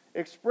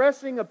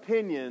 Expressing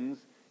opinions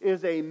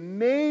is a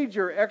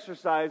major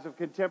exercise of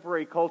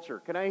contemporary culture.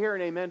 Can I hear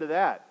an amen to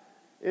that?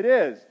 It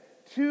is.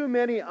 Too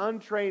many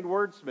untrained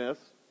wordsmiths,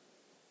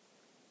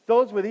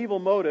 those with evil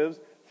motives,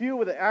 few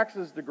with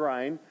axes to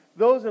grind,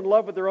 those in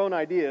love with their own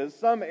ideas,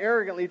 some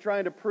arrogantly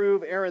trying to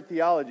prove errant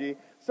theology,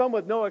 some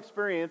with no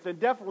experience, and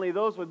definitely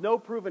those with no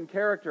proven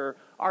character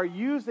are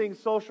using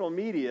social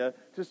media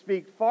to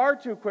speak far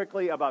too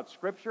quickly about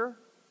Scripture,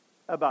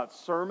 about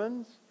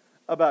sermons,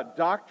 about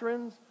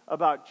doctrines,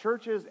 about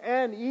churches,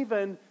 and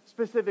even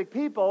specific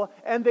people,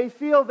 and they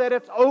feel that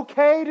it's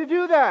okay to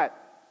do that.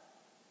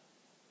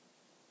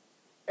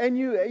 And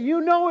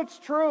you know it's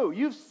true.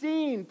 You've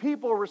seen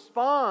people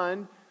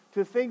respond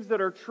to things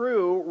that are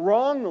true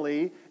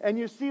wrongly, and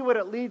you see what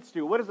it leads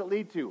to. What does it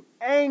lead to?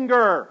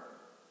 Anger.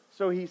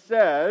 So he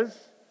says,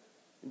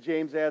 and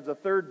James adds a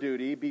third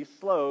duty, be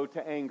slow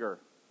to anger.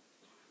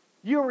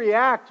 You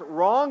react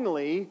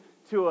wrongly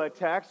to a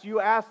text, you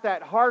ask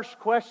that harsh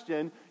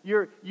question,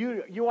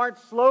 you aren't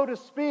slow to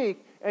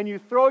speak, and you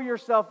throw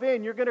yourself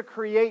in, you're going to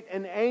create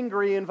an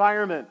angry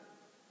environment.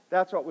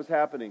 That's what was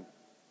happening.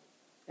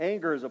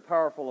 Anger is a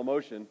powerful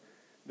emotion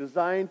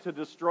designed to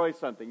destroy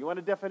something. You want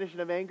a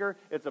definition of anger?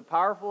 It's a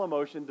powerful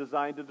emotion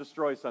designed to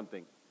destroy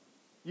something.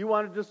 You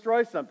want to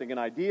destroy something, an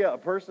idea, a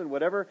person,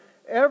 whatever.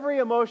 Every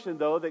emotion,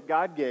 though, that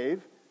God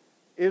gave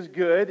is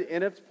good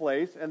in its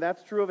place, and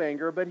that's true of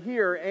anger. But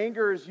here,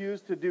 anger is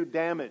used to do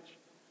damage.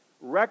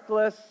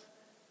 Reckless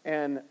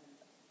and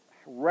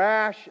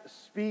rash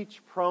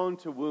speech prone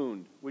to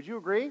wound. Would you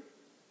agree?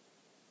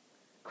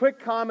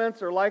 Quick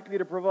comments are likely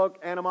to provoke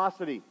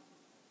animosity.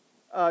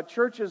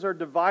 Churches are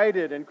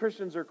divided and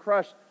Christians are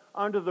crushed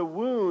under the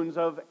wounds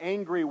of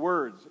angry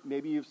words.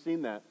 Maybe you've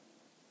seen that.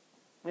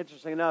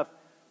 Interesting enough,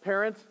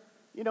 parents,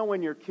 you know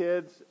when your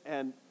kids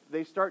and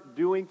they start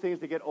doing things,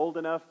 they get old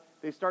enough,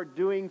 they start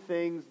doing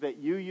things that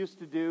you used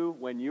to do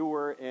when you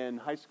were in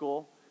high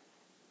school,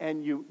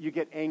 and you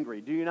get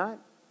angry, do you not?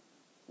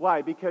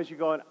 Why? Because you're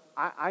going,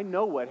 I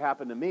know what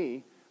happened to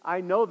me. I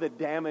know the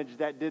damage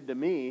that did to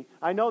me.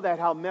 I know that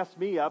how messed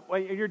me up. Well,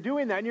 you're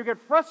doing that, and you get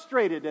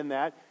frustrated in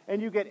that,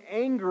 and you get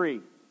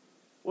angry.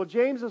 Well,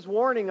 James is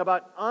warning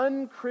about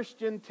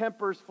unchristian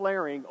tempers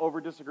flaring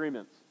over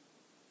disagreements.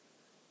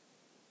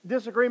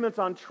 Disagreements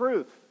on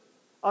truth,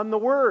 on the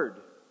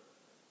Word.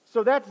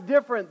 So that's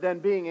different than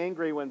being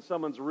angry when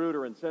someone's rude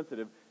or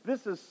insensitive.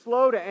 This is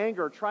slow to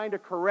anger, trying to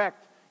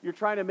correct. You're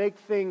trying to make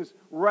things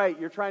right.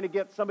 You're trying to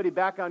get somebody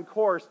back on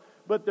course,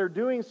 but they're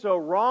doing so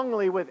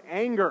wrongly with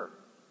anger.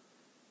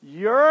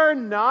 You're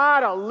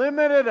not a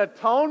limited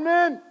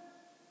atonement?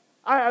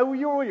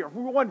 You're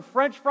one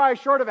French fry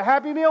short of a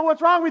Happy Meal?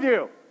 What's wrong with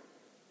you?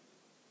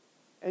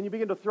 And you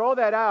begin to throw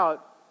that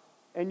out,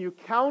 and you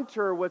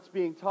counter what's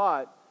being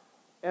taught,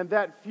 and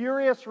that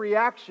furious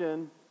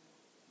reaction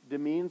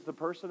demeans the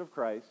person of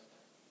Christ,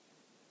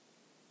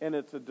 and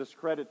it's a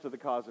discredit to the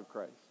cause of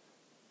Christ.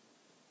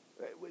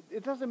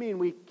 It doesn't mean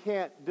we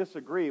can't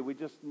disagree. We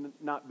just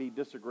not be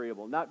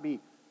disagreeable, not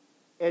be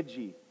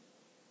edgy.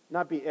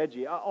 Not be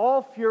edgy.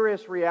 All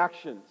furious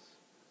reactions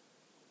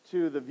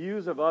to the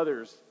views of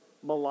others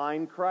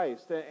malign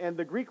Christ. And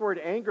the Greek word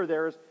anger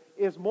there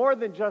is more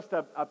than just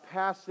a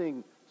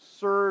passing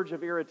surge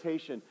of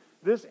irritation.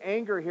 This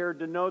anger here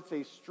denotes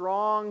a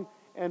strong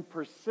and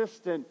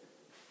persistent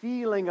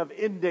feeling of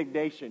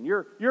indignation.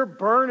 You're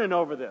burning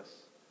over this.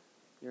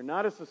 You're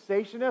not a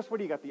cessationist. What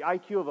do you got, the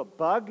IQ of a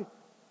bug?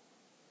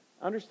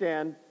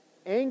 Understand,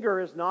 anger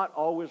is not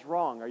always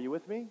wrong. Are you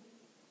with me?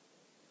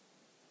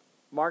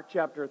 Mark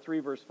chapter 3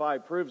 verse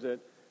 5 proves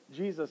it.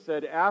 Jesus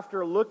said,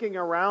 after looking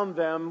around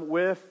them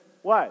with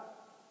what?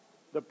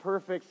 The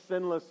perfect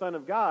sinless Son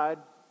of God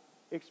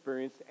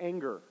experienced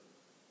anger.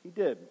 He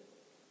did.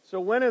 So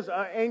when is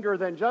anger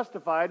then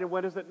justified and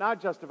when is it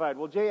not justified?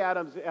 Well, J.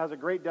 Adams has a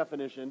great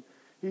definition.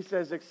 He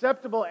says,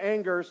 acceptable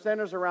anger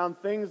centers around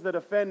things that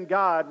offend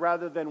God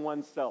rather than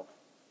oneself.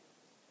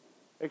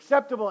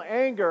 Acceptable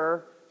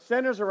anger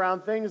centers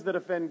around things that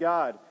offend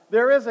God.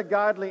 There is a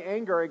godly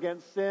anger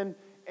against sin,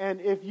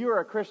 and if you're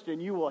a Christian,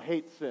 you will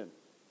hate sin.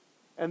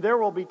 And there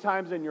will be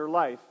times in your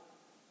life,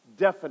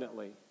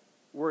 definitely,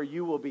 where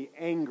you will be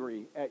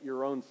angry at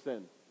your own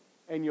sin.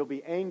 And you'll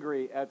be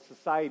angry at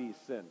society's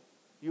sin.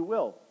 You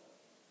will.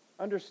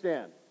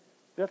 Understand,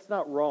 that's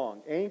not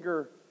wrong.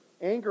 Anger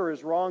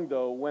is wrong,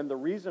 though, when the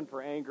reason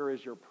for anger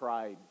is your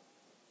pride,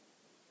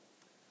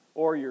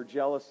 or your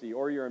jealousy,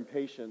 or your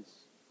impatience,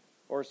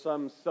 or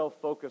some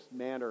self-focused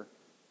manner.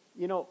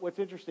 You know, what's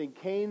interesting,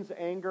 Cain's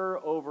anger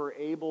over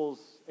Abel's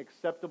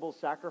acceptable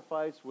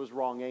sacrifice was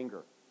wrong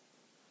anger.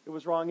 It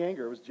was wrong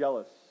anger. It was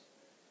jealous.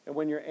 And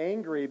when you're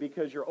angry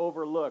because you're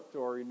overlooked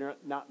or you're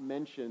not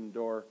mentioned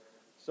or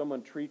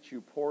someone treats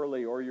you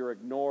poorly or you're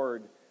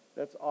ignored,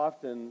 that's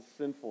often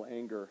sinful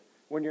anger.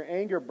 When your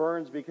anger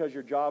burns because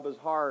your job is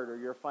hard or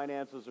your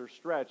finances are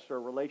stretched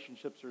or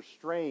relationships are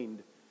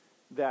strained,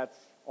 that's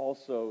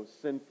also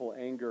sinful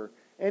anger.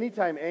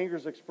 Anytime anger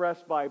is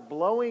expressed by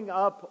blowing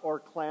up or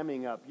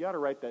clamming up, you ought to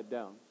write that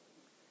down.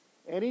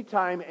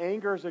 Anytime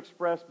anger is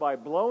expressed by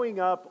blowing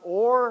up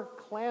or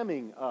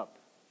clamming up,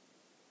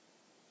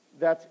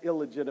 that's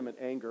illegitimate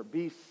anger.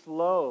 Be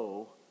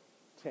slow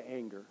to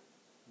anger.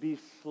 Be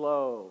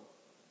slow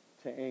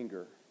to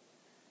anger.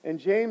 And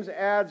James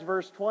adds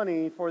verse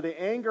 20, for the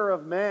anger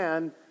of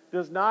man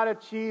does not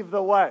achieve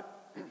the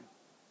what?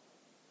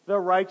 The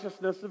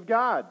righteousness of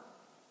God.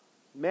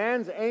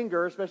 Man's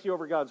anger, especially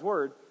over God's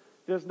word,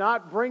 does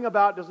not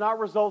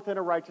result in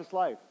a righteous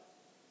life.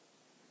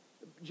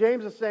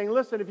 James is saying,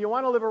 listen, if you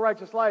want to live a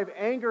righteous life,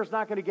 anger is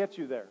not going to get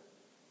you there.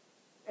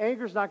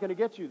 Anger is not going to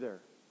get you there.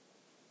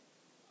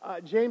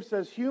 James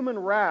says human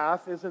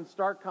wrath is in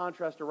stark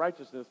contrast to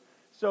righteousness.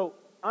 So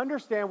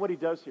understand what he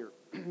does here.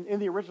 In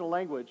the original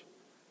language,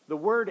 the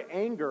word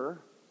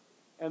anger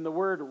and the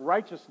word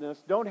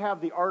righteousness don't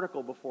have the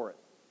article before it.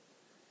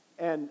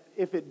 And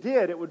if it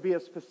did, it would be a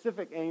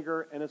specific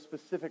anger and a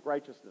specific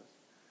righteousness.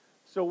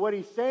 So what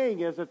he's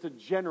saying is it's a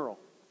general.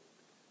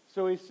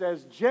 So he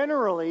says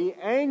generally,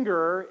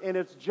 anger in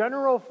its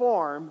general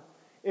form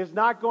is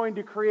not going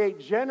to create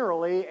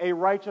generally a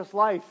righteous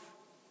life.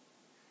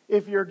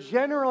 If you're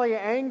generally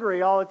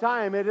angry all the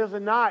time, it is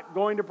not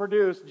going to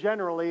produce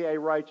generally a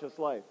righteous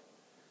life.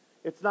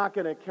 It's not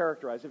going to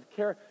characterize. If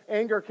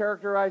anger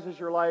characterizes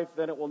your life,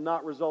 then it will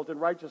not result in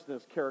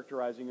righteousness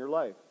characterizing your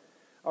life.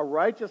 A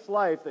righteous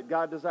life that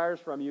God desires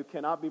from you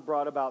cannot be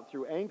brought about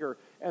through anger.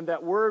 And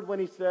that word, when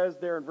he says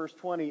there in verse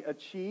 20,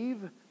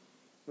 achieve,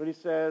 when he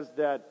says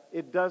that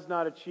it does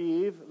not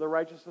achieve the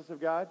righteousness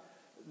of God,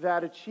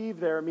 that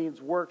achieve there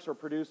means works or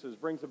produces,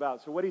 brings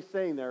about. So what he's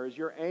saying there is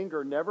your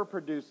anger never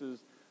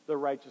produces the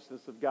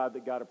righteousness of God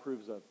that God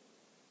approves of.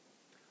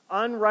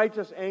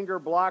 Unrighteous anger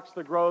blocks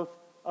the growth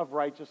of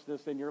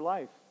righteousness in your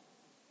life.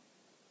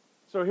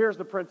 So here's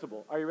the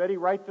principle. Are you ready?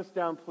 Write this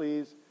down,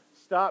 please.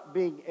 Stop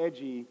being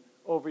edgy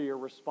over your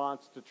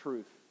response to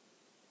truth.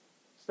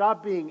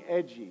 Stop being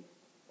edgy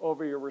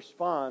over your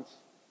response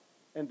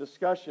and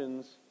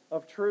discussions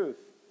of truth.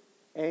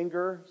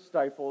 Anger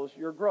stifles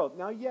your growth.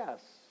 Now,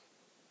 yes,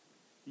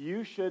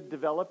 you should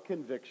develop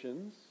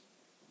convictions.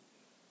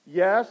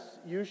 Yes,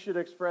 you should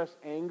express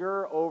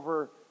anger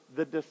over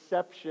the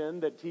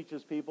deception that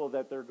teaches people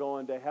that they're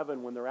going to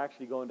heaven when they're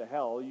actually going to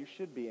hell. You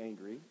should be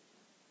angry.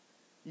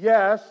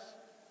 Yes,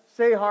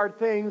 say hard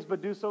things,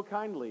 but do so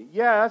kindly.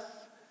 Yes,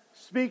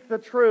 speak the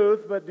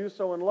truth, but do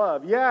so in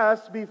love.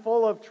 Yes, be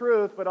full of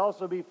truth, but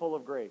also be full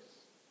of grace.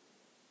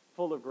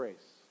 Full of grace.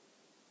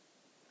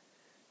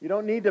 You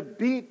don't need to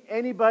beat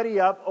anybody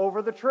up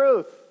over the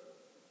truth.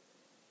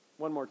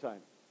 One more time.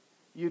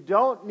 You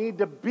don't need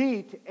to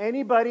beat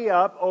anybody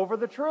up over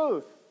the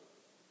truth.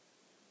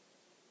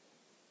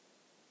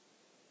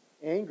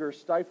 Anger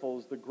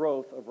stifles the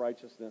growth of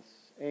righteousness.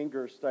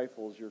 Anger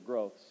stifles your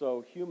growth.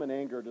 So human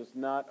anger does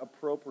not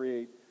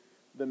appropriate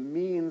the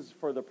means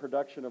for the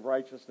production of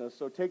righteousness.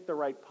 So take the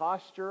right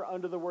posture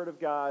under the Word of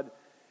God,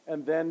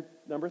 and then,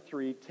 number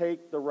 3,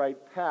 take the right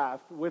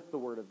path with the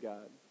Word of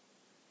God.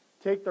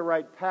 Take the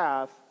right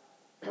path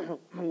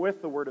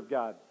with the Word of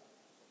God.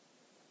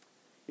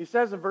 He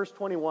says in verse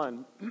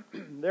 21,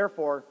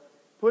 therefore,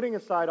 putting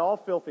aside all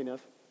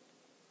filthiness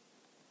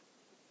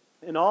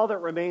and all that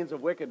remains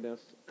of wickedness,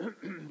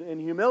 in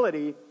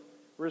humility,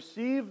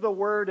 receive the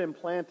word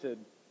implanted,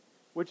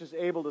 which is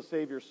able to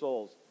save your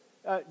souls.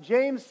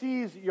 James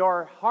sees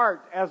your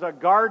heart as a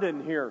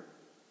garden here.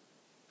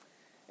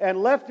 And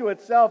left to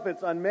itself,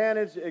 it's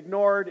unmanaged,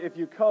 ignored. If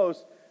you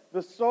coast,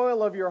 the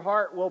soil of your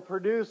heart will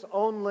produce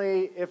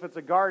only if it's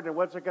a garden.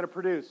 What's it going to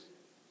produce?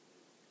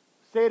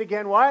 Say it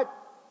again, what?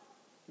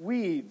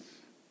 Weeds.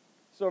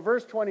 So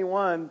verse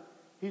 21,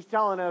 he's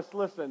telling us,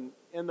 listen,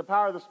 in the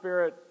power of the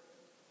Spirit,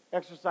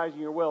 exercising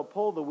your will,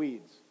 pull the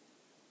weeds.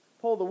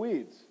 Pull the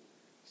weeds.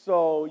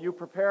 So you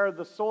prepare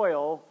the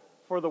soil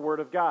for the Word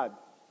of God.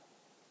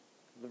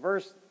 The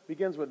verse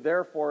begins with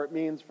therefore. It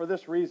means for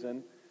this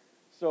reason.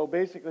 So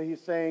basically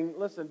he's saying,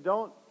 listen,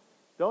 don't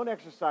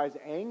exercise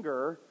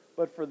anger,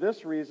 but for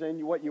this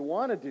reason, what you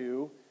want to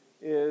do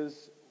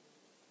is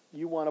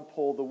you want to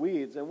pull the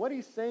weeds. And what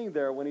he's saying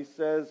there when he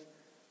says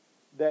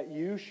that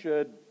you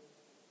should,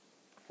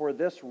 for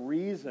this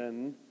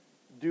reason,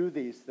 do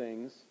these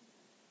things,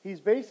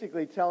 he's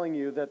basically telling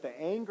you that the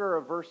anger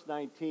of verse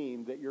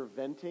 19 that you're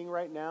venting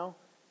right now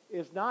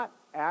is not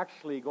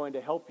actually going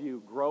to help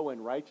you grow in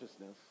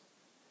righteousness.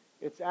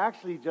 It's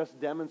actually just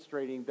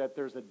demonstrating that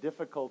there's a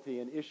difficulty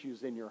and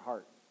issues in your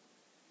heart.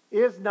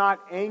 Is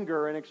not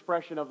anger an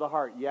expression of the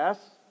heart? Yes.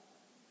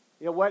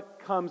 You know, what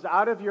comes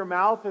out of your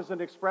mouth is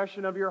an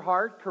expression of your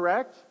heart,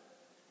 correct?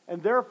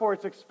 And therefore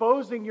it's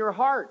exposing your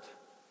heart.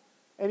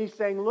 And he's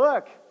saying,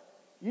 look,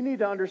 you need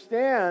to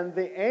understand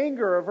the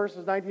anger of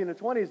verses 19 and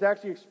 20 is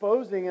actually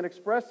exposing and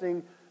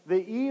expressing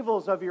the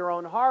evils of your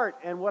own heart.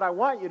 And what I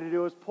want you to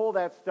do is pull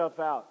that stuff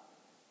out.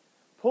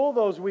 Pull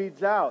those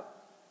weeds out.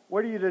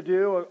 What are you to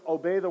do?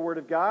 Obey the Word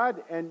of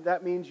God, and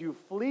that means you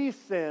flee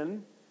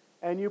sin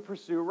and you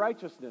pursue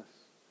righteousness.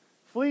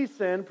 Flee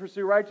sin,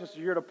 pursue righteousness.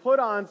 You're to put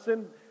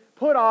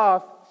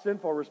off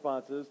sinful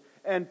responses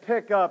and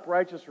pick up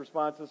righteous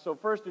responses. So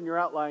first in your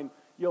outline,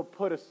 you'll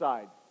put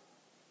aside.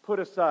 Put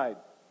aside.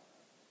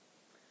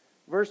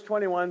 Verse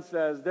 21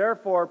 says,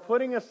 therefore,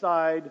 putting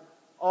aside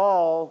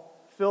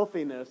all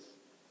filthiness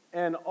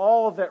and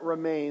all that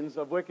remains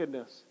of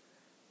wickedness.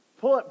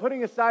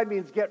 Putting aside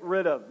means get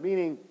rid of,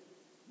 meaning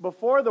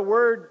before the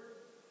Word,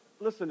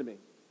 listen to me,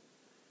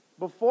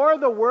 before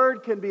the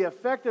Word can be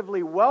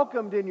effectively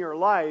welcomed in your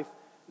life,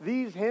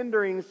 these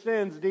hindering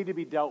sins need to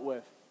be dealt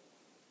with.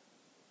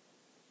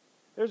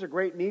 There's a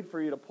great need for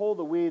you to pull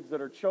the weeds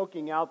that are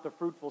choking out the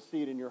fruitful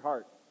seed in your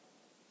heart.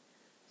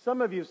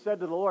 Some of you said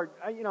to the Lord,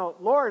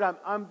 Lord,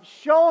 I'm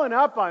showing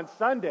up on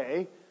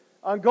Sunday.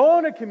 I'm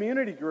going to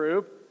community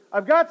group.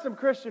 I've got some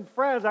Christian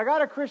friends. I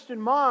got a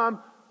Christian mom.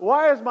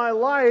 Why is my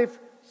life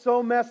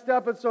so messed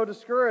up and so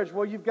discouraged?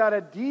 Well, you've got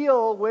to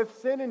deal with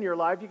sin in your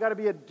life. You've got to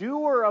be a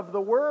doer of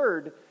the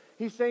Word.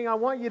 He's saying, I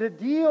want you to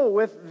deal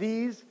with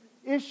these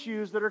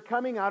issues that are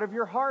coming out of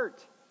your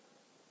heart.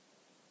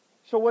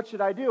 So what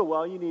should I do?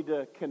 Well, you need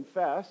to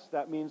confess.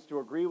 That means to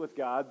agree with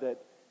God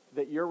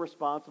that you're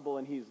responsible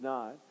and He's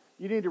not.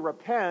 You need to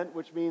repent,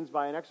 which means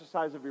by an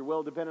exercise of your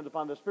will dependent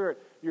upon the Spirit,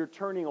 you're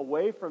turning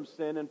away from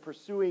sin and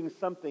pursuing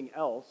something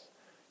else.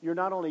 You're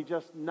not only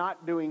just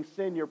not doing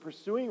sin, you're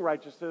pursuing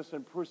righteousness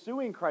and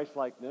pursuing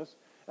Christ-likeness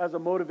as a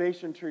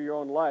motivation to your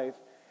own life.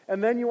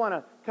 And then you want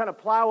to kind of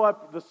plow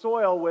up the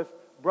soil with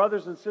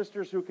brothers and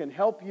sisters who can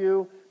help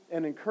you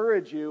and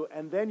encourage you.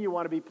 And then you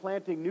want to be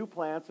planting new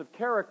plants of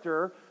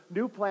character,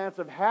 new plants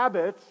of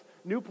habits,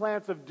 new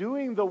plants of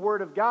doing the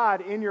Word of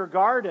God in your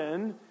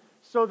garden,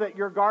 so that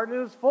your garden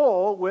is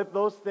full with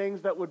those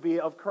things that would be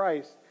of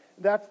Christ.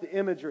 That's the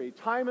imagery.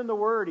 Time in the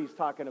Word he's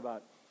talking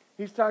about.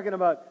 He's talking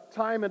about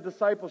time in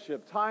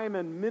discipleship, time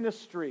in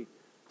ministry,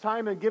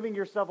 time in giving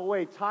yourself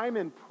away, time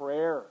in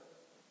prayer.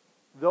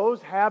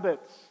 Those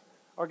habits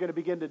are going to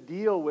begin to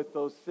deal with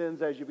those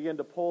sins as you begin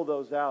to pull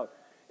those out.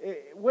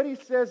 What he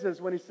says is,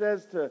 when he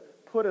says to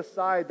put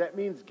aside, that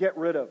means get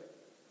rid of.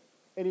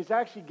 And he's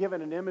actually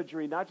given an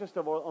imagery, not just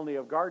only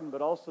of garden,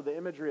 but also the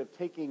imagery of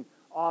taking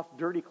off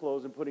dirty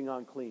clothes and putting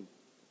on clean.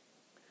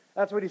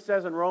 That's what he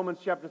says in Romans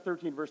chapter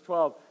 13, verse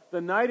 12.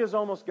 The night is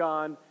almost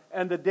gone,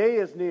 and the day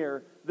is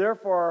near.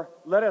 Therefore,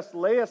 let us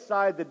lay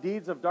aside the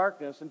deeds of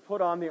darkness and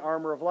put on the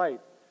armor of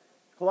light.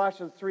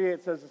 Colossians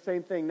 3:8 says the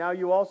same thing. Now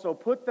you also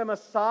put them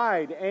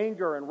aside,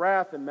 anger and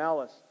wrath and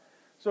malice.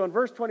 So in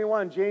verse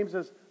 21, James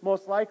is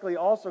most likely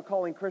also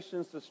calling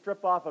Christians to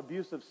strip off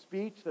abusive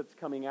speech that's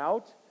coming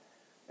out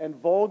and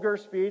vulgar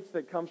speech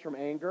that comes from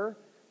anger.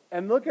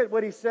 And look at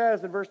what he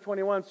says in verse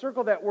 21.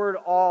 Circle that word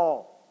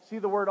all. See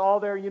the word all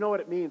there? You know what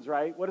it means,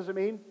 right? What does it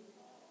mean?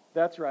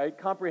 That's right,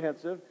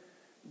 comprehensive.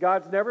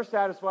 God's never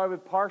satisfied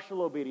with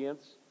partial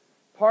obedience,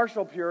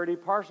 partial purity,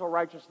 partial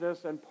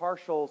righteousness, and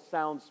partial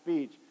sound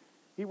speech.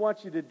 He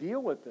wants you to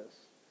deal with this.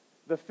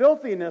 The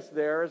filthiness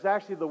there is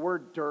actually the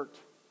word dirt.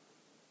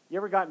 You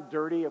ever gotten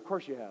dirty? Of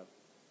course you have.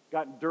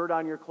 Gotten dirt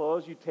on your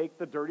clothes. You take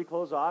the dirty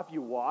clothes off,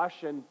 you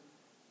wash, and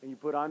you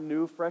put on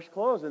new, fresh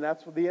clothes. And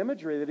that's the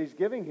imagery that he's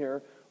giving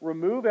here.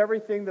 Remove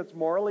everything that's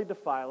morally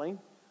defiling.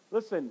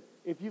 Listen,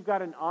 if you've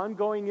got an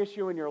ongoing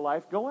issue in your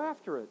life, go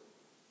after it.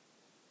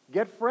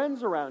 Get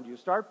friends around you.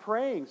 Start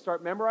praying.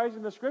 Start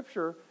memorizing the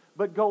Scripture,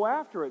 but go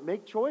after it.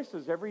 Make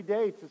choices every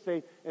day to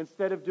say,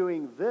 instead of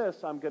doing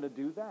this, I'm going to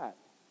do that.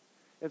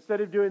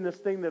 Instead of doing this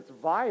thing that's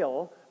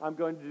vile, I'm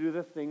going to do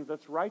the thing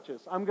that's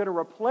righteous. I'm going to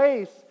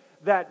replace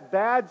that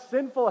bad,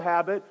 sinful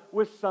habit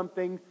with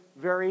something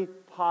very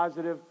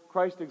positive,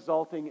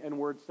 Christ-exalting, and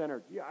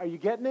Word-centered. Are you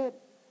getting it?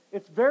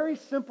 It's very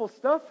simple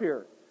stuff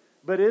here.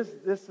 But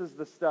this is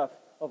the stuff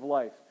of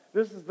life.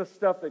 This is the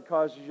stuff that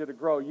causes you to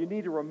grow. You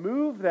need to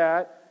remove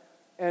that,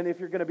 and if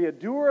you're going to be a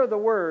doer of the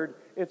Word,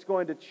 it's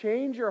going to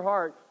change your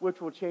heart,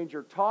 which will change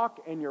your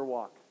talk and your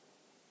walk.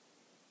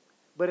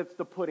 But it's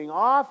the putting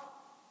off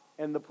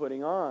and the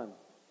putting on.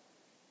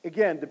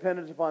 Again,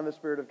 dependent upon the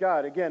Spirit of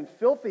God. Again,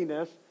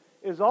 filthiness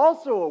is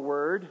also a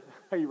word.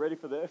 Are you ready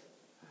for this?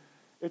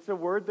 It's a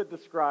word that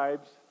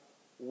describes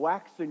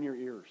wax in your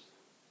ears.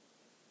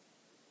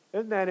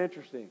 Isn't that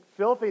interesting?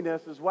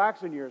 Filthiness is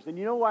wax in your ears. And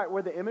you know what,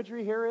 where the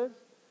imagery here is?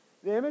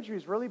 The imagery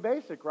is really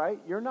basic, right?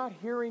 You're not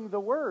hearing the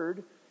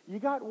word. You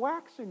got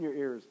wax in your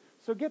ears.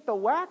 So get the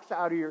wax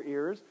out of your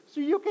ears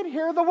so you can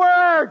hear the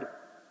word.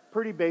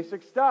 Pretty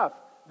basic stuff.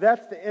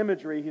 That's the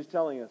imagery he's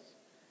telling us.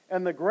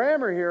 And the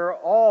grammar here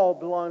all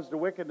belongs to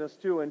wickedness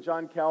too. And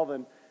John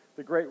Calvin,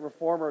 the great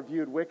reformer,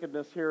 viewed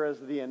wickedness here as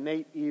the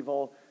innate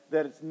evil,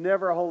 that it's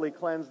never wholly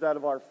cleansed out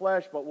of our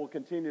flesh, but will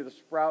continue to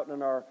sprout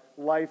in our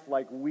life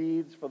like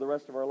weeds for the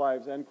rest of our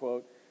lives, end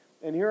quote.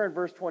 And here in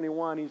verse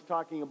 21, he's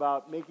talking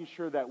about making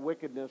sure that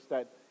wickedness,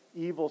 that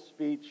evil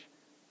speech,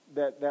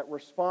 that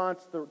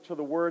response to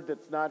the word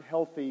that's not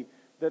healthy,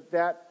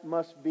 that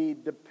must be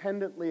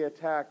dependently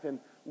attacked and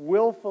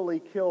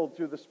willfully killed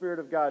through the Spirit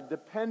of God.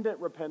 Dependent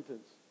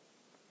repentance.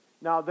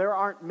 Now, there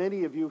aren't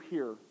many of you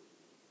here,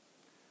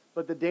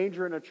 but the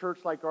danger in a church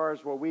like ours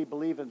where we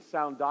believe in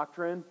sound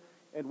doctrine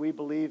and we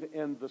believe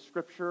in the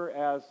Scripture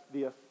as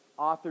the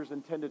author's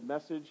intended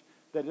message,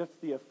 that it's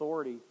the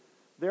authority.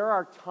 There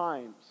are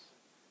times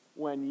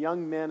when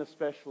young men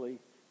especially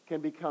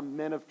can become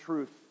men of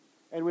truth,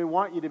 and we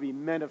want you to be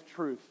men of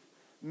truth.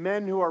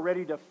 Men who are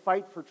ready to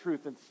fight for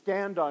truth and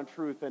stand on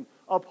truth and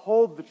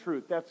uphold the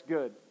truth. That's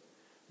good.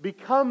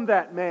 Become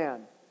that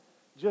man.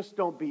 Just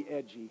don't be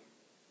edgy.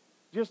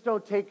 Just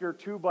don't take your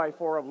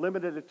 2x4 of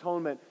limited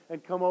atonement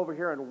and come over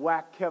here and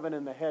whack Kevin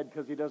in the head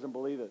because he doesn't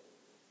believe it.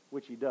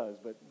 Which he does,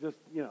 but just,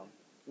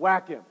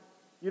 whack him.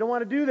 You don't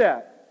want to do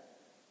that.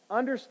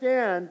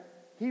 Understand,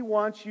 he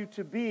wants you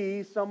to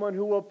be someone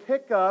who will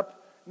pick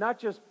up, not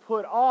just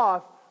put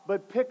off,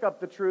 but pick up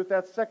the truth.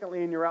 That's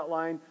secondly in your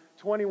outline,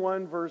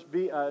 21 verse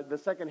B, the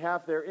second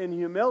half there. In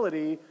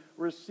humility,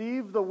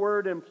 receive the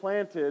word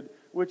implanted,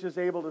 which is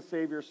able to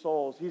save your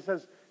souls. He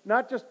says,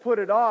 not just put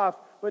it off,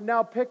 but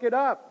now pick it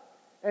up.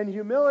 And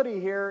humility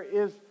here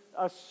is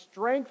a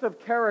strength of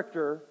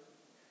character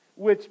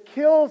which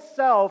kills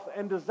self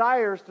and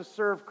desires to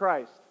serve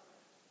Christ.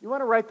 You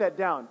want to write that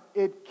down.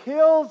 It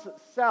kills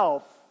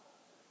self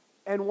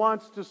and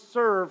wants to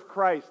serve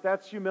Christ.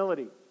 That's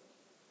humility.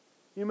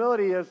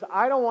 Humility is,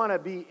 I don't want to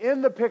be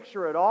in the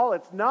picture at all.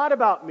 It's not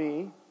about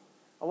me.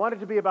 I want it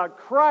to be about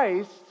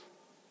Christ,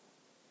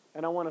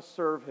 and I want to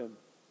serve Him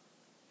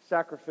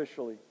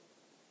sacrificially.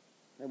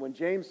 And when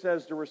James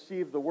says to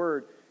receive the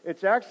word,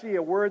 it's actually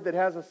a word that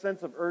has a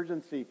sense of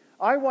urgency.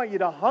 I want you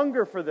to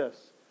hunger for this.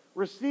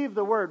 Receive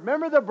the word.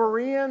 Remember the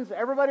Bereans?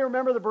 Everybody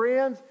remember the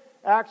Bereans?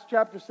 Acts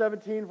chapter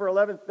 17, verse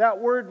 11. That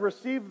word,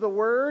 receive the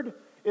word,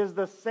 is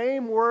the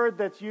same word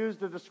that's used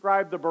to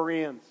describe the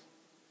Bereans.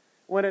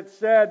 When it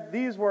said,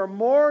 these were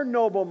more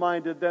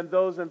noble-minded than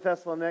those in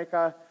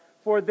Thessalonica,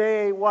 for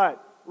they,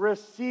 what?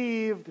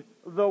 Received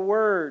the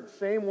word.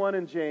 Same one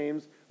in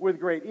James. With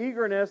great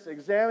eagerness,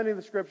 examining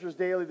the Scriptures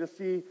daily to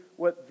see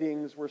what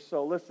things were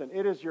so. Listen,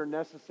 it is your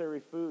necessary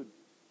food.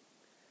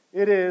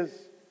 It is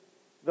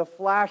the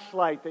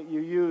flashlight that you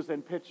use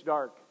in pitch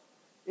dark.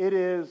 It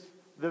is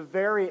the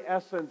very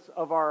essence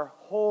of our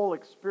whole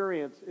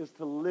experience, is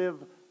to live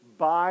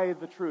by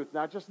the truth.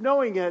 Not just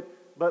knowing it,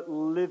 but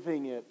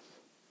living it.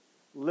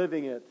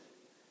 Living it.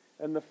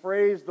 And the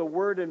phrase, the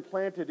word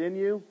implanted in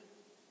you,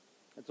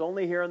 it's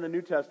only here in the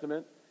New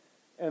Testament.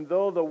 And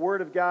though the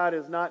Word of God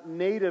is not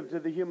native to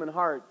the human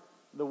heart,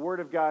 the Word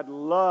of God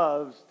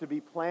loves to be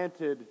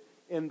planted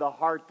in the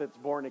heart that's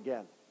born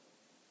again.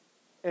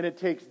 And it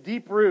takes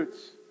deep roots.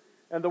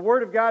 And the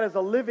Word of God is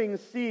a living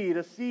seed.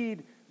 A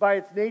seed, by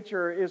its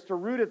nature, is to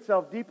root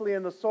itself deeply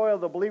in the soil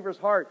of the believer's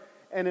heart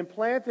and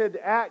implanted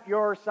at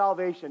your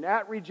salvation,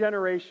 at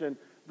regeneration.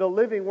 The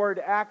living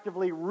Word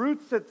actively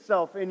roots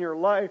itself in your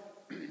life,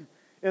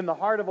 in the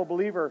heart of a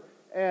believer,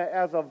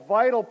 as a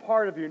vital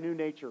part of your new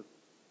nature.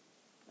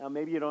 Now,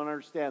 maybe you don't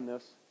understand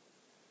this,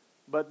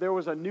 but there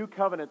was a new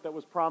covenant that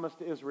was promised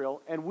to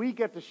Israel, and we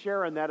get to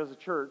share in that as a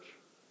church,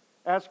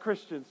 as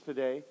Christians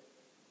today.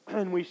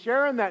 And we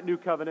share in that new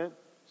covenant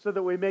so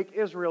that we make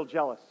Israel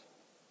jealous.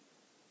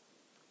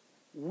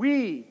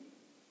 We,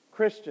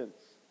 Christians,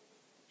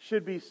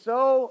 should be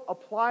so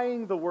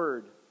applying the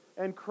Word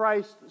and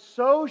Christ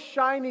so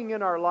shining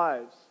in our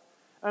lives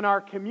and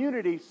our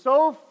community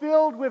so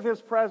filled with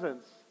His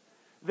presence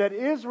that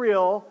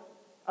Israel,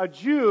 a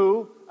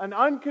Jew, an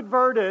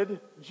unconverted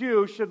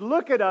Jew, should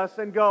look at us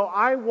and go,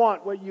 I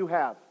want what you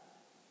have.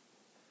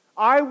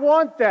 I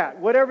want that,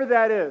 whatever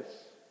that is.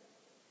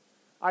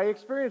 I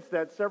experienced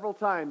that several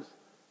times,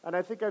 and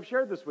I think I've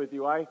shared this with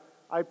you. I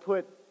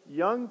put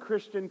young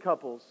Christian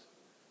couples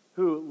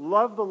who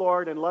loved the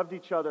Lord and loved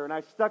each other, and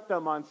I stuck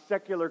them on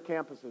secular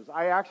campuses.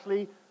 I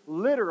actually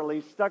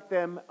literally stuck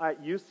them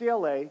at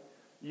UCLA,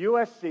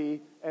 USC,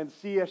 and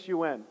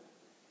CSUN.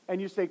 And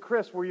you say,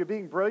 Chris, were you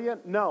being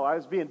brilliant? No, I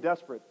was being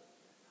desperate.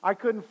 I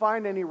couldn't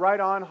find any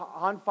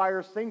on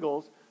fire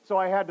singles, so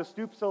I had to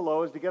stoop so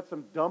low as to get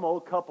some dumb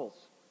old couples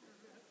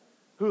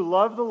who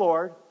loved the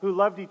Lord, who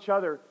loved each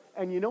other.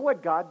 And you know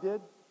what God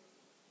did?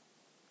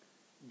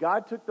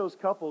 God took those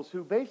couples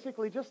who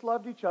basically just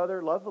loved each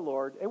other, loved the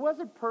Lord. It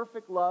wasn't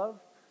perfect love.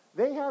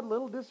 They had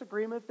little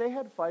disagreements, they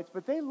had fights,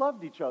 but they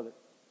loved each other.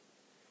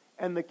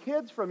 And the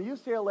kids from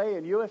UCLA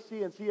and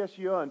USC and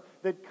CSUN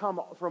that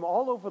come from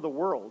all over the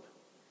world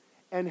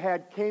and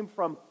came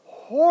from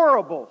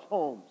horrible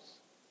homes,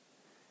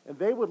 and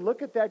they would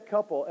look at that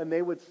couple and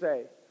they would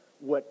say,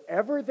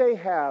 whatever they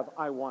have,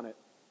 I want it.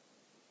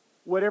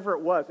 Whatever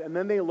it was. And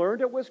then they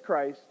learned it was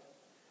Christ,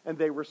 and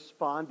they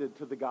responded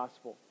to the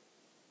gospel.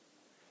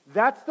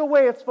 That's the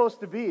way it's supposed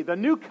to be. The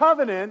new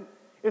covenant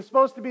is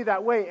supposed to be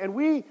that way. And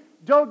we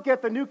don't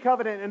get the new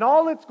covenant in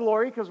all its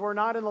glory because we're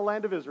not in the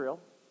land of Israel.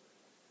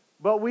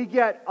 But we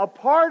get a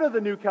part of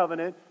the new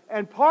covenant,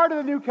 and part of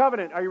the new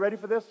covenant, are you ready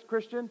for this,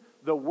 Christian?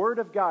 The Word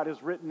of God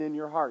is written in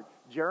your heart.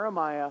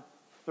 Jeremiah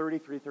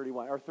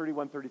 33:31 or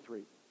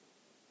 31:33.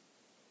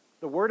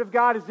 The Word of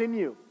God is in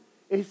you.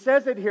 He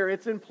says it here.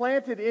 It's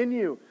implanted in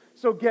you.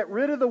 So get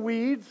rid of the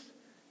weeds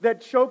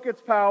that choke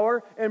its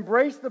power,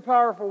 embrace the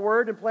powerful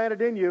Word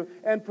implanted in you,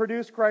 and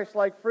produce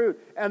Christ-like fruit.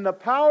 And the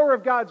power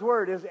of God's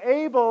Word is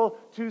able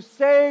to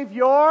save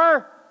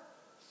your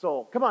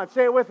soul. Come on,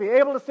 say it with me.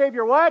 Able to save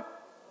your what?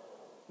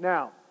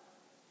 Now,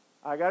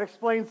 I got to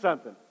explain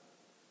something.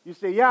 You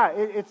say, yeah,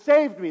 it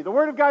saved me. The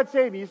Word of God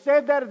saved me. You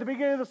said that at the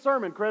beginning of the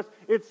sermon, Chris.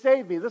 It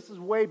saved me. This is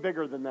way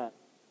bigger than that.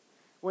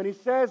 When he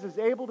says is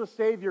able to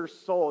save your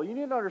soul, you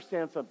need to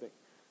understand something.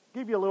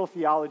 I'll give you a little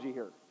theology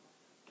here.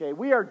 Okay,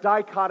 we are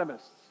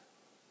dichotomists.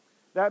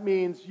 That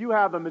means you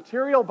have a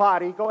material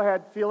body. Go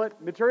ahead, feel it.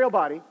 Material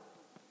body.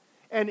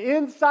 And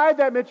inside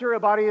that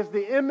material body is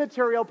the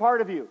immaterial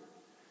part of you.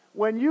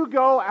 When you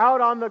go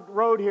out on the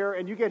road here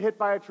and you get hit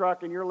by a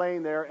truck and you're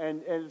laying there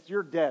and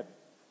you're dead,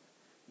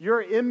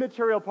 your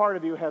immaterial part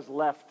of you has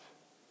left.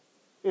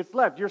 It's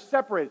left. You're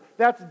separated.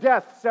 That's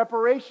death,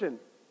 separation.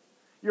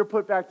 You're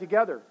put back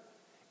together.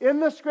 In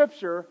the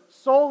Scripture,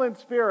 soul and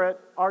spirit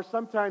are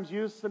sometimes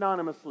used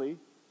synonymously,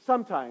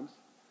 sometimes.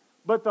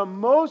 But the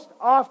most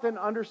often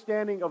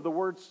understanding of the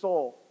word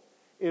soul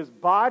is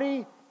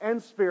body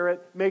and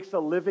spirit makes a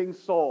living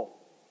soul.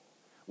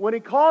 When he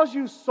calls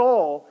you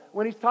soul,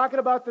 when he's talking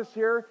about this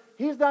here,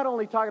 he's not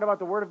only talking about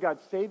the Word of God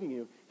saving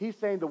you, he's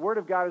saying the Word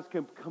of God is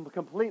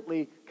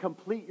completely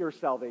complete your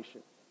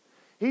salvation.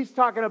 He's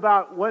talking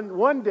about when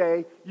one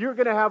day you're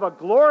going to have a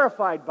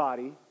glorified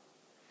body,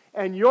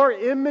 and your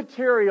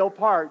immaterial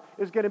part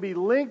is going to be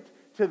linked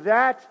to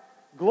that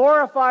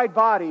glorified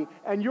body,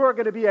 and you're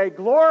going to be a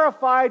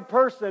glorified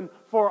person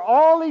for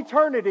all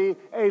eternity,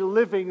 a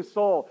living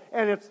soul.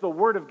 And it's the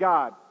Word of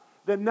God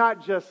that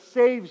not just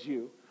saves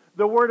you,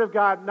 the Word of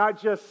God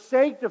not just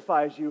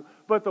sanctifies you,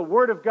 but the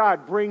Word of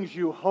God brings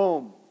you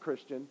home,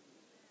 Christian.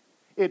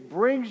 It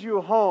brings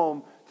you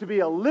home to be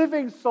a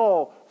living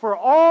soul for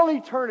all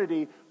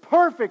eternity,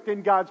 perfect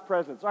in God's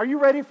presence. Are you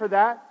ready for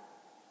that?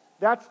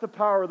 That's the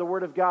power of the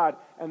Word of God,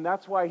 and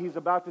that's why he's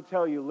about to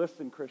tell you,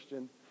 listen,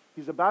 Christian,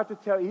 he's about to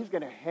tell you, he's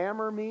going to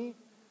hammer me,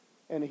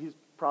 and he's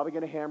probably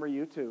going to hammer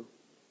you too.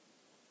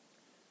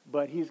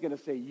 But he's going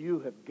to say, you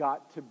have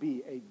got to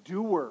be a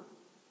doer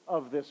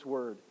of this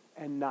Word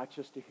and not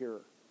just a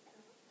hearer.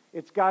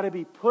 It's got to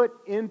be put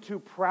into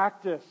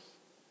practice.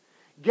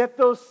 Get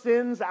those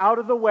sins out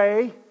of the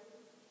way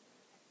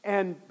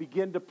and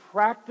begin to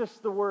practice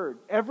the Word.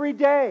 Every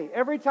day,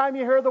 every time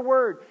you hear the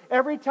Word,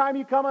 every time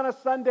you come on a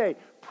Sunday,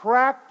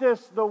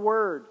 practice the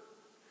Word.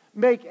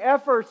 Make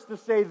efforts to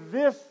say,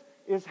 this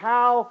is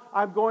how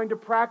I'm going to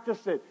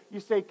practice it. You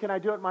say, can I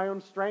do it in my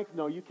own strength?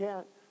 No, you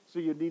can't. So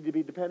you need to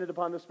be dependent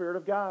upon the Spirit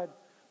of God.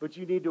 But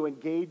you need to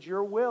engage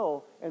your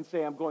will and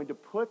say, I'm going to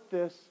put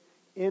this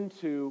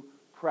into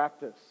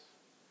practice.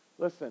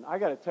 Listen, I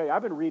got to tell you,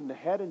 I've been reading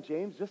ahead in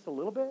James just a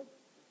little bit,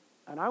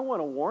 and I want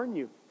to warn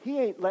you, he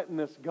ain't letting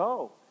this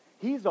go.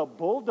 He's a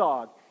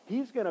bulldog.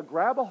 He's going to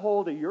grab a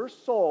hold of your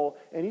soul,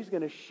 and he's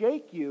going to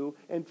shake you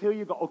until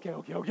you go,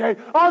 okay,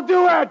 I'll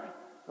do it!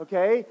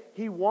 Okay?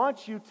 He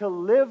wants you to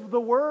live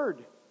the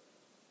Word.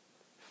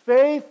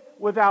 Faith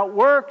without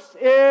works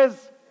is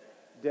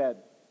dead.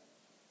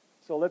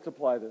 So let's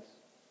apply this.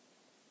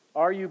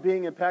 Are you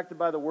being impacted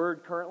by the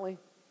Word currently?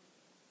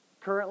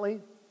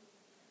 Currently?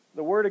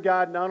 The Word of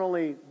God not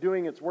only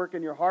doing its work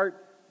in your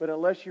heart, but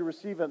unless you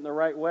receive it in the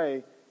right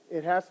way,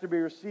 it has to be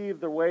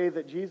received the way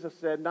that Jesus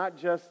said, not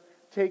just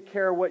take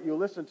care of what you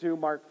listen to,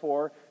 Mark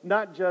 4,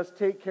 not just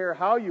take care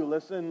how you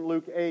listen,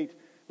 Luke 8,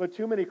 but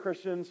too many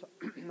Christians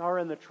are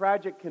in the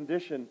tragic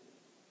condition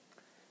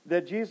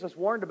that Jesus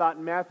warned about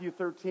in Matthew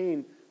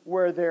 13,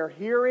 where they're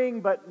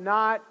hearing but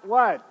not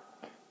what?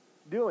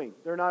 Doing.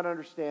 They're not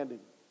understanding.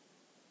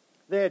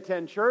 They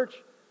attend church,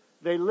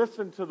 they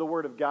listen to the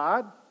Word of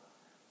God,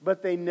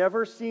 but they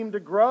never seem to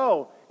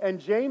grow. And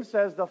James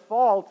says the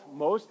fault,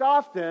 most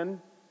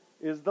often,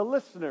 is the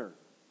listener.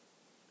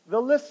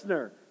 The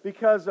listener,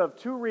 because of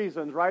two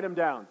reasons, write them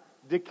down.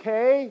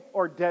 Decay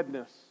or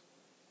deadness.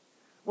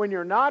 When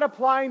you're not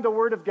applying the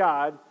Word of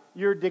God,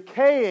 you're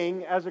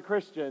decaying as a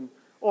Christian,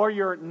 or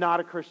you're not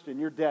a Christian,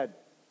 you're dead.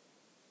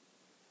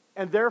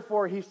 And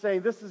therefore, he's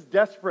saying this is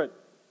desperate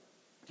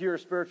to your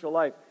spiritual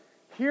life.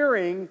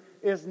 Hearing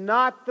is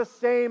not the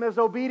same as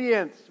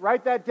obedience.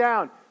 Write that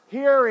down.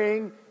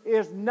 Hearing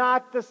is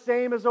not the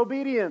same as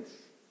obedience.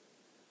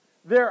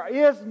 There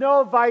is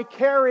no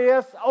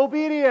vicarious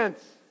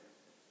obedience.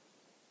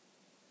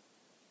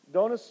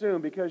 Don't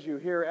assume because you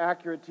hear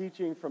accurate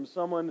teaching from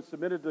someone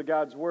submitted to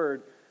God's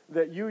Word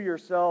that you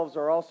yourselves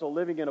are also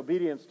living in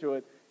obedience to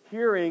it.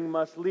 Hearing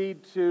must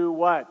lead to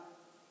what?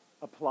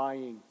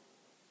 Applying.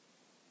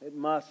 It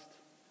must.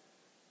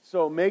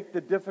 So make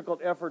the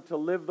difficult effort to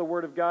live the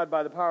Word of God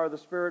by the power of the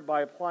Spirit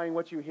by applying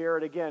what you hear.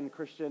 And again,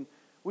 Christian,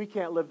 we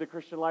can't live the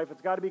Christian life.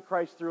 It's got to be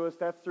Christ through us.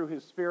 That's through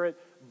His Spirit.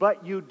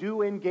 But you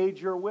do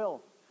engage your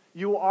will.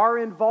 You are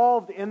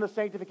involved in the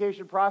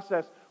sanctification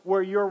process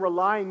where you're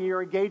relying,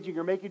 you're engaging,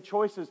 you're making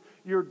choices,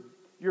 you're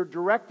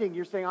directing,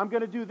 you're saying, I'm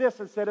going to do this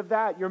instead of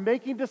that. You're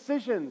making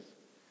decisions.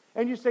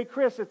 And you say,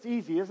 Chris, it's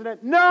easy, isn't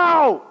it?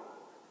 No!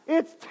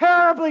 It's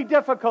terribly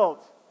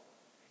difficult.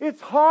 It's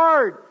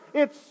hard.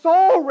 It's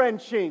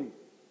soul-wrenching.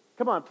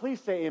 Come on,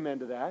 please say amen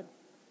to that.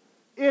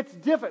 It's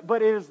difficult,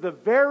 but it is the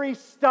very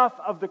stuff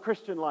of the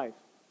Christian life.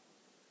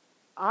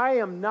 I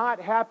am not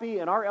happy,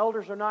 and our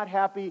elders are not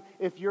happy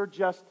if you're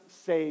just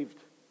saved.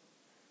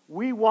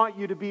 We want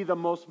you to be the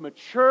most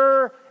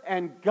mature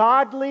and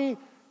godly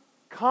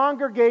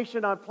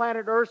congregation on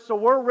planet Earth, so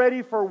we're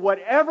ready for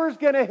whatever's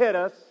going to hit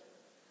us.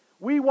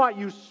 We want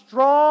you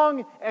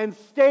strong and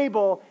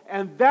stable,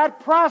 and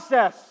that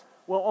process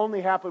will only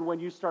happen when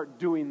you start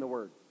doing the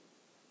Word.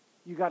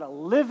 You got to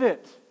live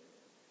it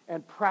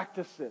and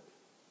practice it.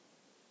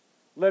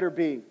 Letter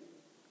B.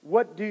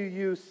 What do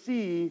you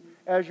see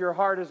as your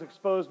heart is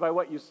exposed by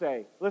what you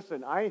say?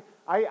 Listen, I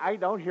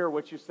don't hear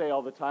what you say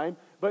all the time,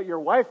 but your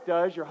wife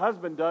does, your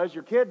husband does,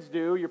 your kids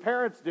do, your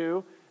parents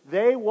do.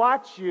 They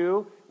watch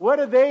you. What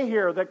do they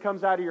hear that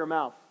comes out of your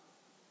mouth?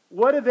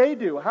 What do they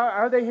do? How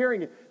are they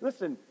hearing it?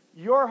 Listen,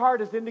 your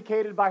heart is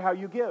indicated by how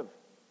you give.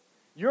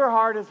 Your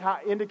heart is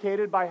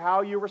indicated by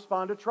how you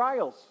respond to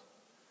trials.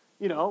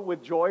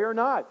 With joy or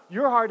not.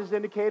 Your heart is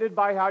indicated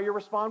by how you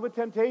respond with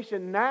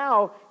temptation.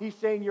 Now, he's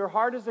saying your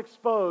heart is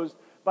exposed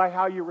by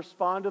how you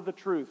respond to the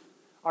truth.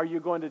 Are you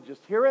going to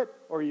just hear it,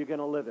 or are you going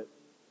to live it?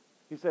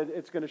 He said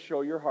it's going to show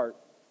your heart.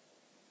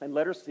 And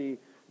letter C,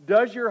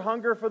 does your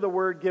hunger for the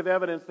Word give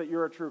evidence that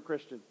you're a true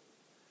Christian?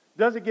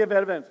 Does it give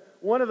evidence?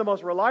 One of the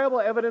most reliable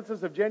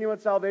evidences of genuine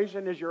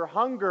salvation is your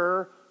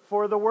hunger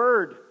for the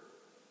Word.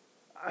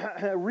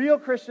 Real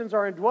Christians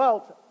are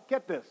indwelt,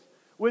 get this,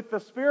 with the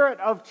Spirit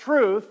of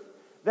truth.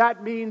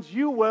 That means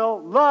you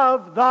will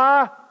love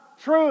the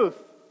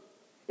truth.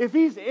 If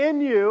He's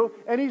in you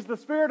and He's the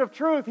Spirit of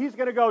truth, He's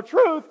going to go,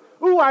 truth,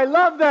 ooh, I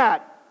love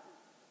that.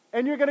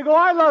 And you're going to go,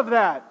 I love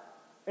that.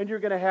 And you're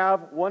going to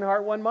have one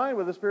heart, one mind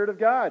with the Spirit of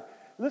God.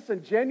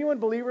 Listen, genuine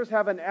believers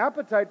have an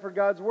appetite for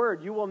God's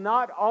Word. You will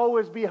not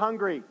always be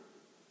hungry.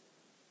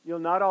 You'll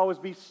not always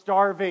be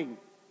starving.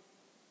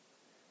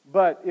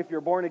 But if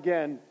you're born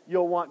again,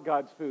 you'll want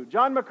God's food.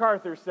 John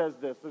MacArthur says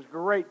this. There's a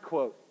great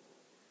quote.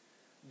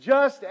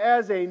 Just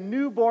as a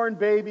newborn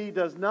baby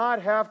does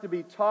not have to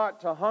be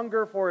taught to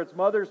hunger for its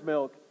mother's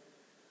milk,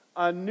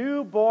 a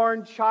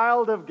newborn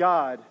child of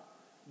God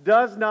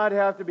does not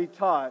have to be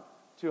taught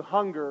to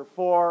hunger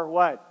for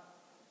what?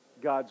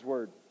 God's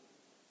Word.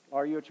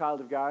 Are you a child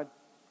of God?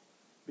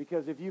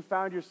 Because if you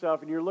found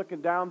yourself and you're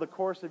looking down the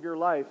course of your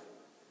life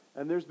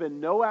and there's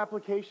been no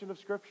application of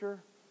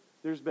Scripture,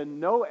 there's been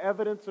no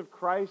evidence of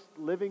Christ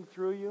living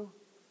through you,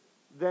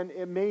 then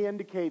it may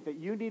indicate that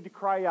you need to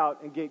cry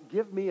out and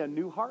give me a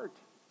new heart.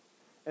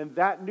 And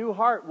that new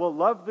heart will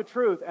love the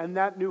truth, and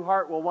that new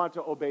heart will want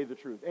to obey the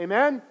truth.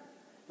 Amen?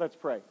 Let's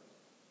pray.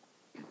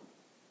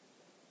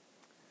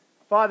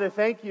 Father,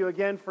 thank you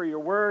again for your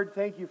word.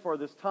 Thank you for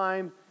this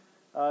time.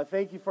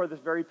 Thank you for this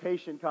very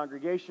patient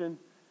congregation.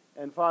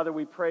 And Father,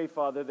 we pray,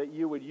 Father, that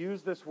you would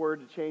use this word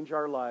to change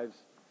our lives,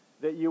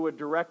 that you would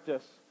direct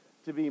us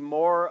to be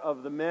more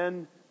of the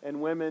men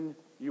and women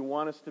you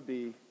want us to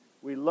be.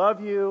 We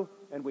love you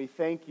and we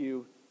thank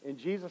you. In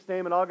Jesus'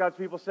 name, and all God's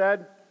people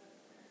said,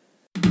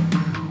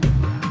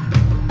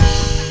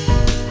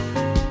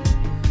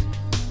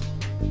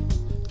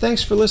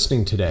 Thanks for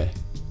listening today.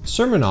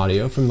 Sermon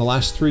audio from the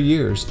last 3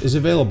 years is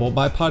available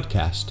by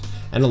podcast,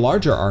 and a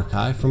larger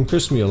archive from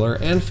Chris Mueller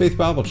and Faith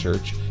Bible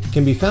Church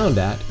can be found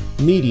at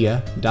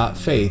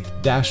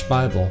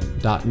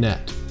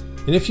media.faith-bible.net.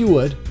 And if you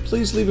would,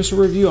 please leave us a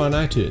review on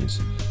iTunes.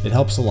 It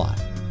helps a lot.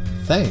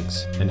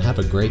 Thanks, and have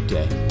a great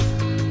day.